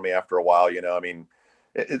profitable for me after a while. I mean,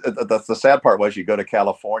 the sad part was you go to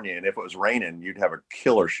California, and if it was raining, you'd have a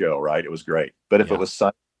killer show, right? It was great. But if it was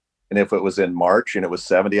sunny, and if it was in March and it was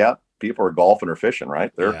 70 out, people are golfing or fishing,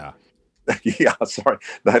 right? Yeah, sorry,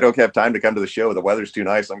 I don't have time to come to the show. The weather's too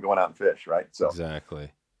nice. I'm going out and fish, right? So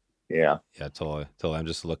exactly. Yeah, totally. I'm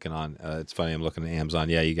just looking on. It's funny. I'm looking at Amazon.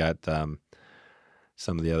 Yeah, you got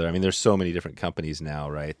some of the other. I mean, there's so many different companies now,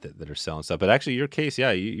 right, that are selling stuff. But actually, your case,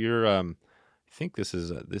 yeah, you're. I think this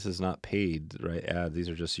is not paid, right? Ads. These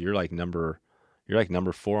are just you're like number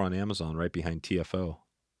 4 on Amazon, right behind TFO.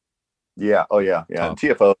 Yeah. Oh yeah. And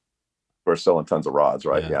TFO, we're selling tons of rods,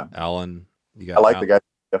 right? Yeah. Alan, I like the guys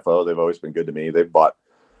at TFO. They've always been good to me. They've bought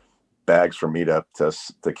bags for me to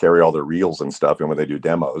carry all their reels and stuff, and when they do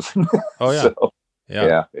demos. Oh yeah. So,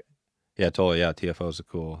 yeah, totally. Yeah, TFOs are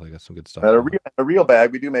cool. They got some good stuff. A reel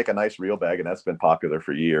bag. We do make a nice reel bag, and that's been popular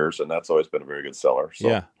for years, and that's always been a very good seller.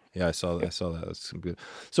 So. Yeah, I saw that. That's some good.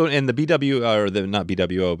 So, in the BW or the not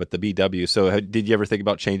BWO, but the BW. So, did you ever think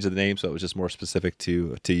about changing the name so it was just more specific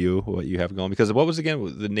to you, what you have going? Because what was again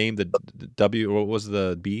the name? The W, or what was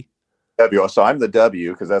the B? W. So I'm the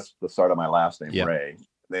W because that's the start of my last name, Wray.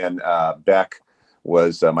 Then Beck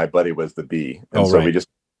was my buddy was the B, and so we just.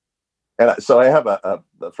 And so I have a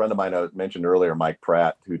friend of mine I mentioned earlier, Mike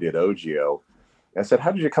Pratt, who did OGIO. I said,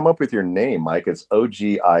 "How did you come up with your name, Mike? It's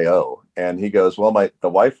OGIO." And he goes, "Well, the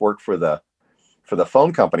wife worked for the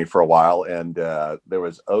phone company for a while, and there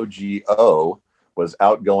was OGO was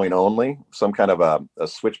outgoing only, some kind of a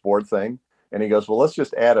switchboard thing." And he goes, "Well, let's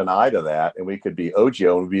just add an I to that, and we could be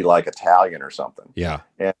OGIO and be like Italian or something." Yeah.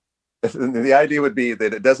 And the idea would be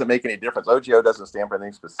that it doesn't make any difference. OGIO doesn't stand for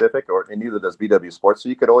anything specific, and neither does BW Sports.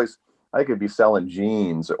 So I could be selling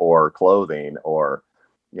jeans or clothing or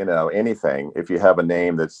anything if you have a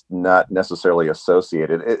name that's not necessarily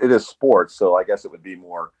associated. It is sports, so I guess it would be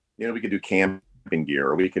more, we could do camping gear,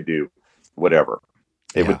 or we could do whatever.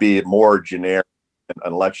 It would be more generic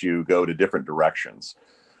and let you go to different directions.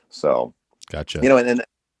 So, gotcha. And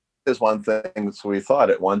there's one thing. So we thought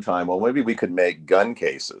at one time, well, maybe we could make gun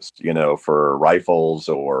cases, for rifles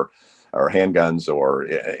or handguns,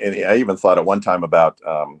 and I even thought at one time about,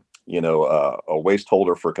 a waist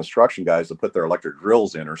holder for construction guys to put their electric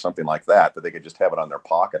drills in or something like that they could just have it on their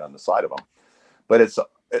pocket on the side of them. But it's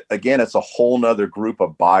a whole nother group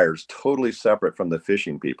of buyers, totally separate from the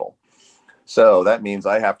fishing people. So that means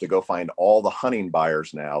I have to go find all the hunting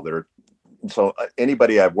buyers now. So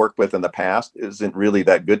anybody I've worked with in the past isn't really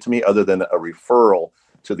that good to me, other than a referral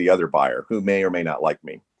to the other buyer who may or may not like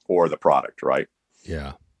me or the product. Right.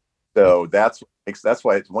 Yeah. So that's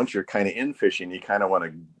why once you're kind of in fishing, you kind of want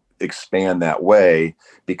to expand that way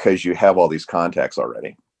because you have all these contacts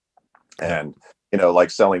already. And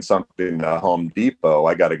like selling something at Home Depot,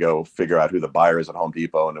 I got to go figure out who the buyer is at Home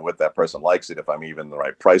Depot and what that person likes it, if I'm even the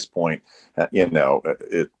right price point.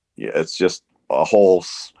 It's just a whole,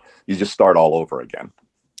 you just start all over again.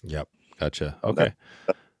 Yep. Gotcha. Okay.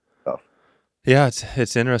 Yeah,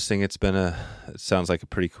 it's interesting. It sounds like a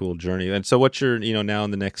pretty cool journey. And so what's your, now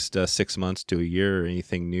in the next 6 months to a year, or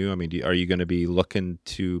anything new? I mean, are you going to be looking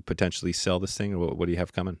to potentially sell this thing, or what do you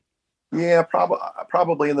have coming? Yeah,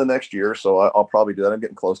 probably in the next year. So I'll probably do that. I'm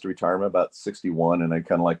getting close to retirement, about 61, and I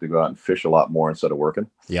kind of like to go out and fish a lot more instead of working.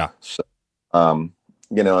 Yeah. So, and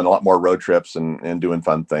a lot more road trips and doing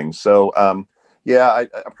fun things. So, I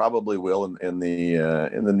probably will in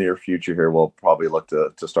the near future here. We'll probably look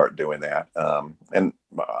to start doing that. And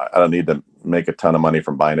I don't need to make a ton of money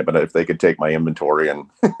from buying it, but if they could take my inventory and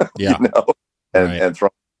and throw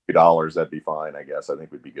 $2, that'd be fine. I guess I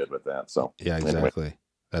think we'd be good with that. So yeah, exactly. Anyway,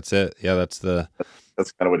 that's it. Yeah, that's kind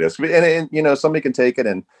of what it is. And somebody can take it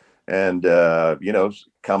and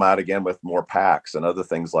come out again with more packs and other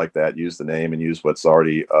things like that. Use the name and use what's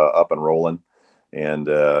already up and rolling. And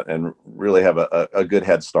really have a good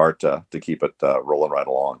head start to keep it rolling right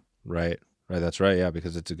along. Right. That's right. Yeah,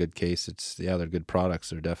 because it's a good case. They're good products.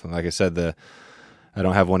 They're definitely, like I said, I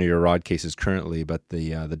don't have one of your rod cases currently, but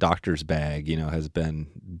the doctor's bag, has been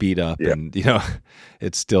beat up, and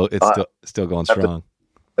it's still going strong.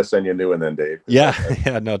 I'll send you a new one then, Dave.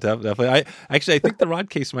 Yeah, no, definitely. I think the rod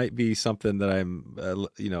case might be something that I'm,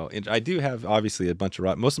 I do have obviously a bunch of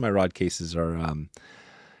rod. Most of my rod cases are.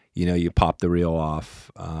 You pop the reel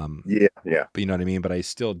off. Yeah. But you know what I mean? But I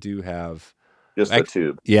still do have Just the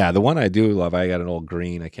tube. Yeah, the one I do love, I got an old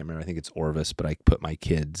green. I can't remember. I think it's Orvis, but I put my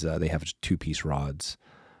kids. They have 2-piece rods.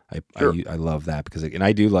 Sure. I love that because, and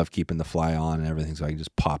I do love keeping the fly on and everything, so I can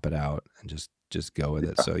just pop it out and just go with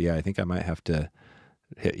it. So yeah, I think I might have to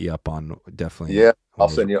hit you up on definitely. Yeah, I'll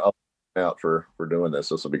send you out for doing this.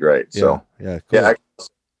 This will be great. Yeah, so yeah, cool. Yeah,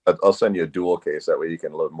 I'll send you a dual case. That way you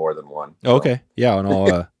can load more than one. So. Okay, yeah,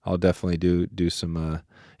 and I'll definitely do some.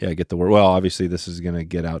 Get the word. Well, obviously this is going to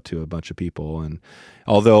get out to a bunch of people, and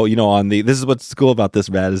although this is what's cool about this,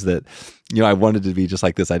 Matt, is that I wanted to be just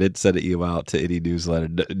like this. I did send you out to any newsletter.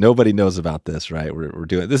 Nobody knows about this, right? We're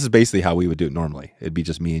doing this is basically how we would do it normally. It'd be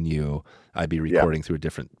just me and you. I'd be recording through a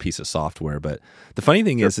different piece of software. But the funny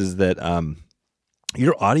thing is that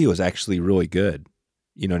your audio is actually really good.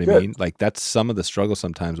 You know what I mean? Like that's some of the struggle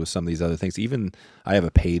sometimes with some of these other things. Even I have a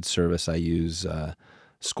paid service I use.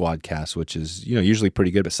 Squadcast, which is usually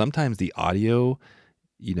pretty good, but sometimes the audio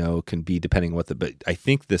can be depending on but I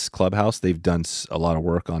think this Clubhouse, they've done a lot of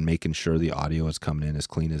work on making sure the audio is coming in as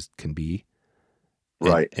clean as can be,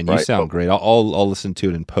 and you sound great. I'll listen to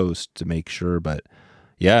it in post to make sure, but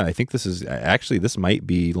yeah, I think this might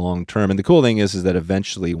be long term. And the cool thing is that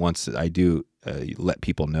eventually once I do let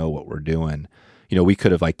people know what we're doing, we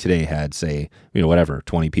could have like today had say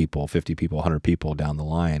 20 people, 50 people, 100 people down the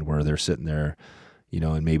line where they're sitting there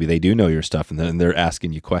and maybe they do know your stuff and then they're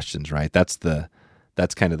asking you questions, right? That's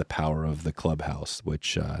kind of the power of the Clubhouse,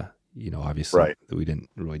 which, obviously we didn't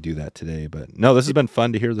really do that today, but no, this has been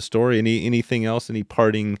fun to hear the story. Anything else, any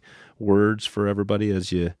parting words for everybody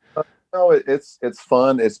as you? No, it's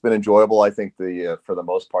fun. It's been enjoyable. I think for the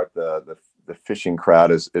most part, the fishing crowd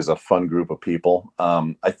is a fun group of people.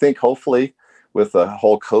 I think hopefully with the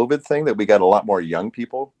whole COVID thing that we got a lot more young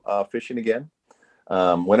people fishing again.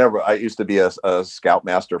 Whenever I used to be a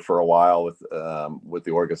scoutmaster for a while with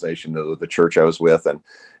the organization, the church I was with,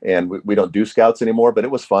 and we don't do scouts anymore, but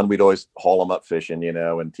it was fun. We'd always haul them up fishing,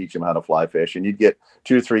 and teach them how to fly fish. And you'd get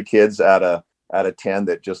 2 or 3 kids out of 10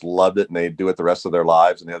 that just loved it and they'd do it the rest of their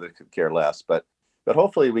lives, and the others could care less. But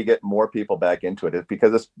hopefully we get more people back into it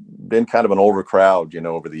because it's been kind of an overcrowd,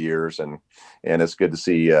 over the years, and it's good to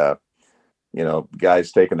see,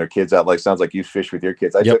 guys taking their kids out. Like sounds like you fish with your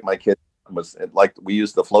kids. I took my kids. Was like we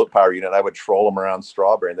used the float power unit. I would troll them around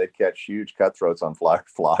Strawberry, and they'd catch huge cutthroats on flies.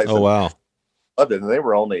 Oh wow! Loved it, and they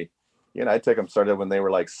were only, I took them started when they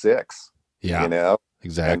were like 6. Yeah,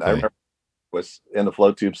 exactly. And I remember was in the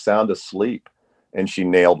float tube, sound asleep, and she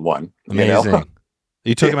nailed one. Amazing.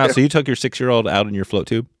 You took them out. So you took your 6-year-old out in your float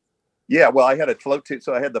tube? Yeah. Well, I had a float tube,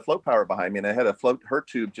 so I had the float power behind me, and I had her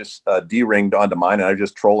tube just D-ringed onto mine, and I was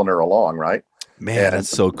just trolling her along, right. Man, that's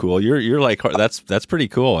so cool. You're like, that's pretty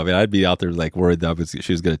cool. I mean, I'd be out there like worried that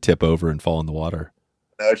she was going to tip over and fall in the water.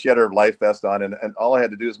 She had her life vest on, and all I had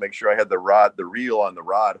to do is make sure I had the reel on the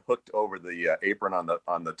rod hooked over the apron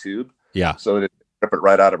on the tube. Yeah. So it rip it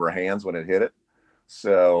right out of her hands when it hit it.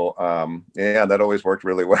 So that always worked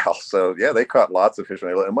really well. So yeah, they caught lots of fish.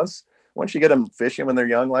 And once you get them fishing when they're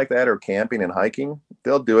young like that, or camping and hiking,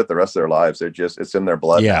 they'll do it the rest of their lives. It's in their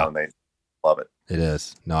blood now, and they love it. It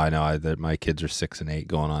is. No, I know. My kids are 6 and 8,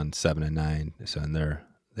 going on 7 and 9. So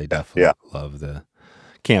they definitely love the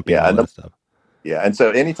camping and all that stuff. Yeah, and so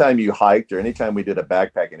anytime you hiked or anytime we did a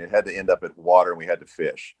backpacking, it had to end up at water and we had to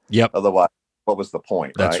fish. Yep. Otherwise, what was the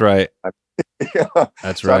point? That's right.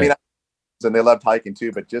 That's right. I mean, and they loved hiking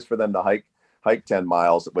too, but just for them to hike 10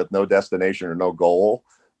 miles with no destination or no goal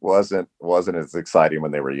wasn't as exciting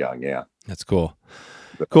when they were young. Yeah. That's cool.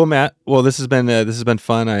 Cool, Matt. Well, this has been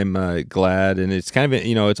fun. I'm glad, and it's kind of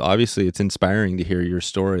it's inspiring to hear your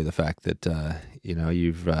story. The fact that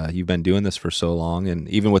you've been doing this for so long, and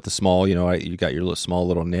even with the small, you got your small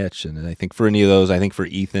little niche. And I think for any of those, I think for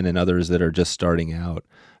Ethan and others that are just starting out,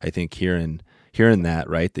 I think hearing that,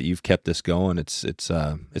 right, that you've kept this going, it's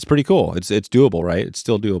pretty cool. It's doable, right? It's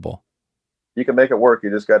still doable. You can make it work.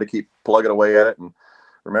 You just got to keep plugging away at it, and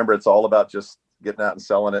remember, it's all about just getting out and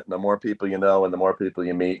selling it. And the more people you know and the more people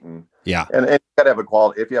you meet, and you gotta have a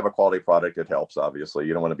quality. If you have a quality product, it helps. Obviously,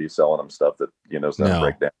 you don't want to be selling them stuff that is going to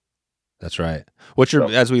break down. That's right.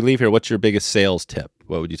 As we leave here, what's your biggest sales tip?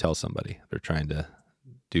 What would you tell somebody if they're trying to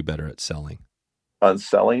do better at selling? On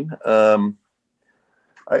selling, I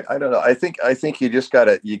don't know. I think you just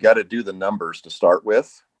gotta do the numbers to start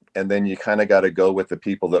with, and then you kind of got to go with the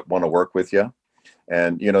people that want to work with you.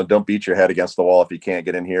 And, don't beat your head against the wall. If you can't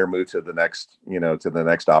get in here, move to the next, to the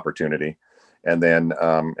next opportunity. And then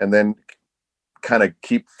kind of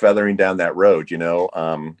keep feathering down that road,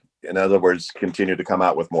 in other words, continue to come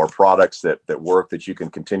out with more products that work, that you can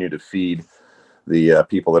continue to feed the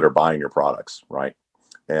people that are buying your products. Right.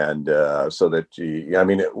 And so that,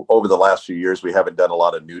 over the last few years, we haven't done a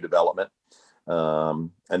lot of new development.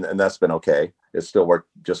 And that's been okay. It's still worked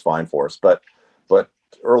just fine for us. But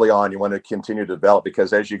early on, you want to continue to develop,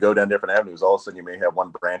 because as you go down different avenues, all of a sudden you may have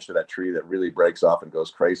one branch of that tree that really breaks off and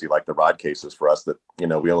goes crazy, like the rod cases for us that,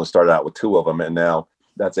 we only started out with 2 of them, and now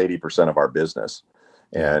that's 80% of our business.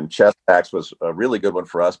 And chest packs was a really good one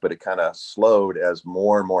for us, but it kind of slowed as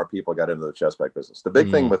more and more people got into the chest pack business. The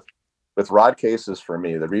big thing with rod cases for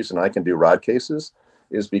me, the reason I can do rod cases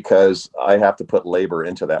is because I have to put labor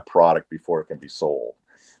into that product before it can be sold.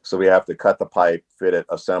 So we have to cut the pipe, fit it,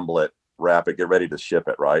 assemble it, wrap it, get ready to ship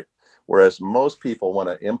it, right? Whereas most people want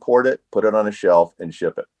to import it, put it on a shelf, and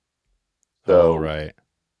ship it. So, right.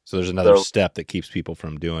 So there's another step that keeps people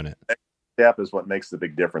from doing it. Step is what makes the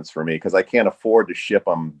big difference for me, because I can't afford to ship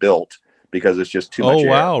them built because it's just too much. Oh,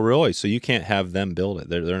 wow, really? So you can't have them build it.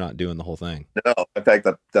 They're not doing the whole thing. No, in fact,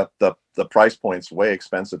 the price point's way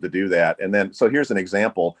expensive to do that. And then, so here's an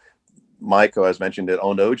example. Mike, who has mentioned it,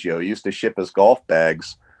 Onogio, used to ship his golf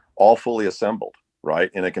bags all fully assembled, right,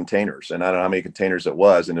 in a containers. And I don't know how many containers it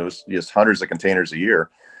was, and it was just hundreds of containers a year.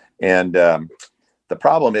 And the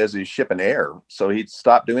problem is he's shipping air. So he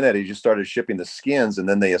stopped doing that. He just started shipping the skins, and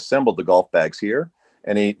then they assembled the golf bags here.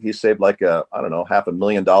 And he saved like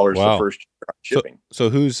 $500,000 the first year on shipping. So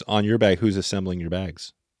who's on your bag? Who's assembling your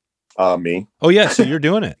bags? Me. Oh yeah, so you're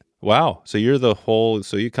doing it. Wow. So you're the whole.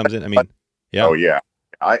 So you comes in. I mean, yeah. Oh yeah.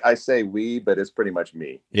 I say we, but it's pretty much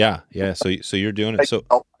me. Yeah, yeah. So you're doing it. So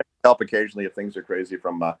I help occasionally if things are crazy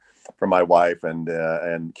from my wife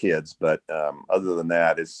and kids, but other than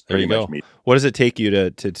that, it's pretty much me. What does it take you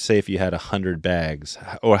to say if you had 100 bags,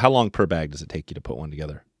 or how long per bag does it take you to put one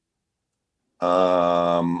together?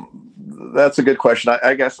 That's a good question.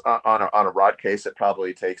 I guess on a rod case, it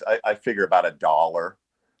probably takes, I figure about $1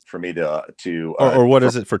 for me to or what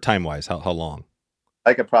is it for time wise? How long?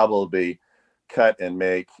 I could probably cut and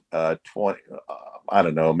make 20, I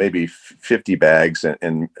don't know, maybe 50 bags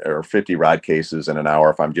or 50 rod cases in an hour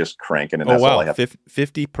if I'm just cranking. And that's all I have.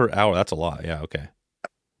 50 per hour. That's a lot. Yeah. Okay.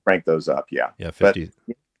 Crank those up. Yeah. Yeah. 50.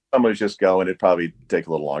 But someone's just going, it'd probably take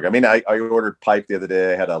a little longer. I mean, I ordered pipe the other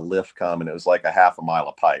day. I had a lift come, and it was like a half a mile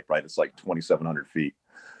of pipe, right? It's like 2,700 feet.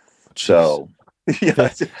 Jeez. So yeah,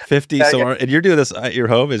 50. So, and you're doing this at your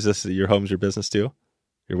home? Is this your home's your business too?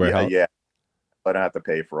 Your warehouse? Yeah. I don't have to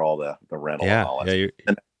pay for all the rental and all that.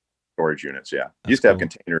 And storage units. Yeah. Used to have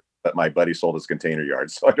containers, but my buddy sold his container yard,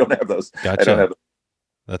 so I don't have those. Gotcha. I don't have those.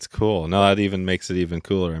 That's cool. No, that even makes it even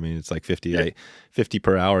cooler. I mean, it's like 50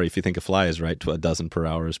 per hour. If you think of flies, right, a dozen per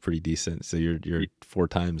hour is pretty decent. So you're 4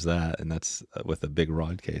 times that, and that's with a big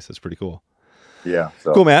rod case. That's pretty cool. Yeah.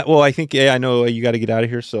 So. Cool, Matt. Well, I think I know you got to get out of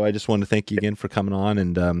here, so I just wanted to thank you again for coming on,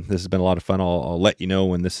 and this has been a lot of fun. I'll let you know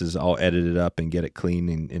when this is all edited up and get it clean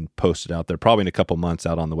and posted out there, probably in a couple months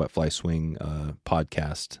out on the Wet Fly Swing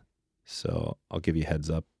podcast. So I'll give you a heads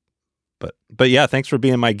up. But yeah, thanks for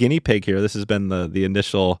being my guinea pig here. This has been the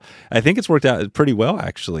initial. I think it's worked out pretty well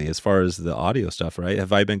actually, as far as the audio stuff. Right?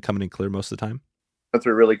 Have I been coming in clear most of the time?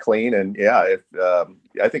 They're really clean, and yeah,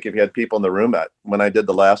 I think if you had people in the room when I did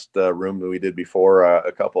the last room that we did before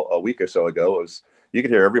a week or so ago, you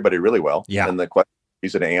could hear everybody really well. Yeah, and the question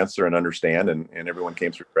easy to answer and understand, and everyone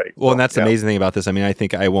came through great. Well, and that's the amazing thing about this. I mean, I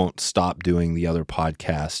think I won't stop doing the other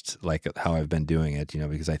podcast like how I've been doing it,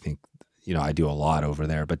 because I think. I do a lot over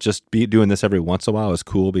there, but just doing this every once in a while is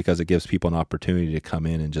cool because it gives people an opportunity to come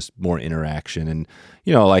in and just more interaction. And,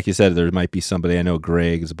 like you said, there might be somebody, I know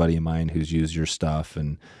Greg is a buddy of mine who's used your stuff,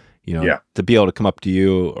 and, to be able to come up to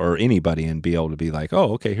you or anybody and be able to be like,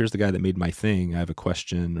 oh, okay, here's the guy that made my thing. I have a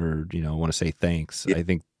question or, want to say thanks. Yeah. I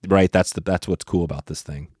think, right. That's what's cool about this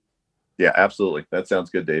thing. Yeah, absolutely. That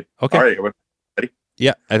sounds good, Dave. Okay. All right. Ready?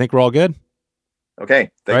 Yeah. I think we're all good.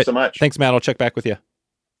 Okay. Thanks so much. Thanks, Matt. I'll check back with you.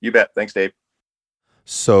 You bet. Thanks, Dave.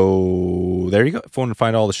 So there you go. If you want to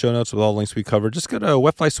find all the show notes with all the links we covered, just go to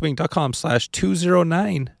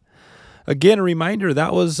wetflyswing.com/209. Again, a reminder,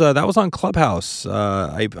 that was on Clubhouse.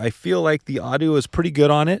 I feel like the audio is pretty good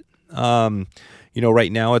on it.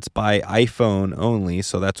 Right now it's by iPhone only,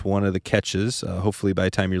 so that's one of the catches. Hopefully by the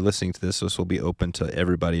time you're listening to this will be open to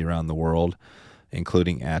everybody around the world,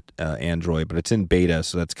 including at Android, but it's in beta,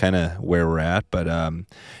 so that's kind of where we're at. But I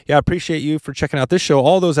appreciate you for checking out this show.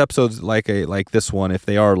 All those episodes, like this one, if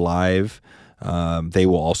they are live, they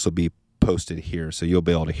will also be posted here, so you'll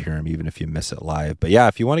be able to hear them even if you miss it live. But yeah,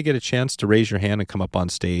 if you want to get a chance to raise your hand and come up on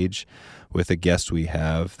stage with a guest we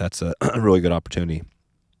have, that's a really good opportunity.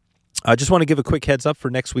 I just want to give a quick heads up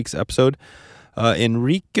for next week's episode.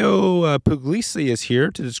 Enrico Puglisi is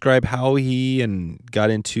here to describe how he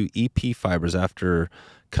got into EP fibers after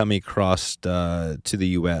coming across to the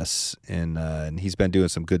U.S. And he's been doing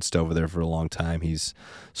some good stuff over there for a long time. He's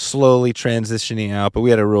slowly transitioning out, but we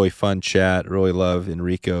had a really fun chat. Really love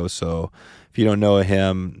Enrico. So if you don't know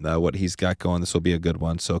him, what he's got going, this will be a good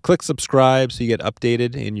one. So click subscribe so you get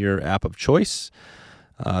updated in your app of choice.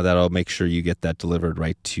 That'll make sure you get that delivered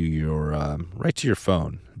right to your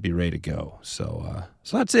phone. Be ready to go. So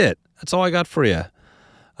that's it. That's all I got for you.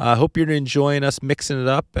 I hope you're enjoying us mixing it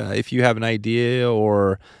up. If you have an idea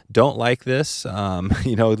or don't like this,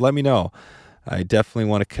 let me know. I definitely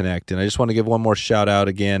want to connect. And I just want to give one more shout out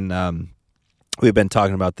again. We've been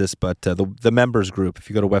talking about this, but the members group, if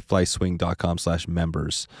you go to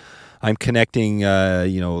wetflyswing.com/members, I'm connecting,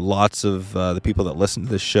 lots of the people that listen to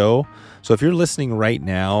this show. So if you're listening right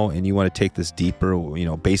now and you want to take this deeper,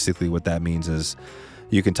 basically what that means is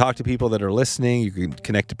you can talk to people that are listening. You can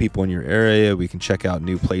connect to people in your area. We can check out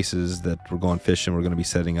new places that we're going fishing. We're going to be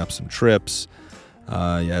setting up some trips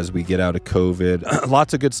as we get out of COVID.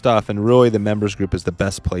 Lots of good stuff. And really, the members group is the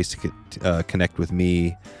best place to connect with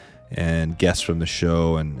me and guests from the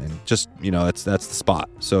show. And just, that's the spot.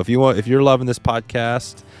 So if you're loving this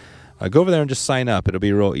podcast, go over there and just sign up. It'll be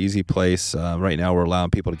a real easy place. Right now, we're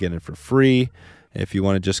allowing people to get in for free. If you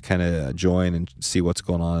want to just kind of join and see what's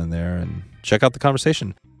going on in there and check out the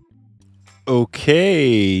conversation.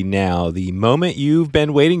 Okay, now the moment you've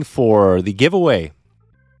been waiting for, the giveaway.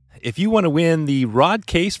 If you want to win the rod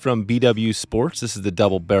case from BW Sports, this is the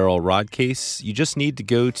double barrel rod case, you just need to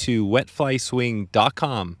go to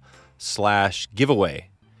wetflyswing.com/giveaway.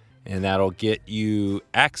 And that'll get you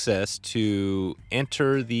access to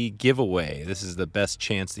enter the giveaway. This is the best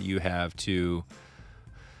chance that you have to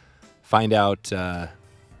find out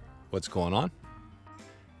what's going on.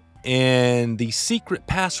 And the secret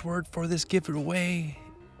password for this giveaway,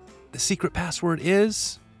 the secret password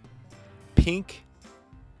is Pink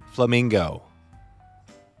Flamingo.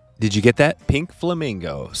 Did you get that? Pink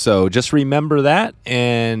Flamingo. So just remember that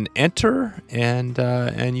and enter,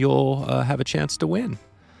 and you'll have a chance to win.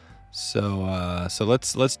 So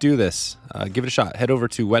let's do this. Give it a shot. Head over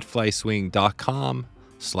to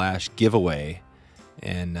wetflyswing.com/giveaway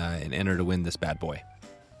and enter to win this bad boy.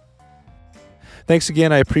 Thanks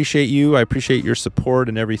again. I appreciate you. I appreciate your support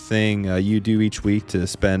and everything you do each week to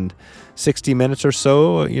spend 60 minutes or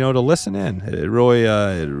so, to listen in.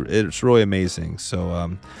 It's really amazing.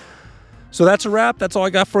 So that's a wrap. That's all I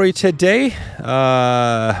got for you today.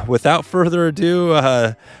 Without further ado,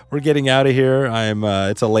 we're getting out of here.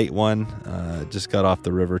 It's a late one. Just got off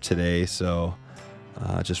the river today, so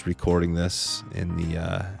just recording this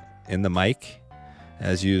in the mic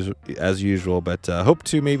as usual. But hope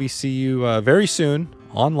to maybe see you very soon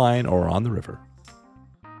online or on the river.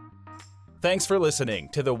 Thanks for listening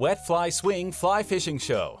to the Wet Fly Swing Fly Fishing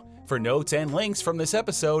Show. For notes and links from this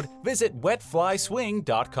episode, visit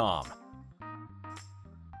wetflyswing.com.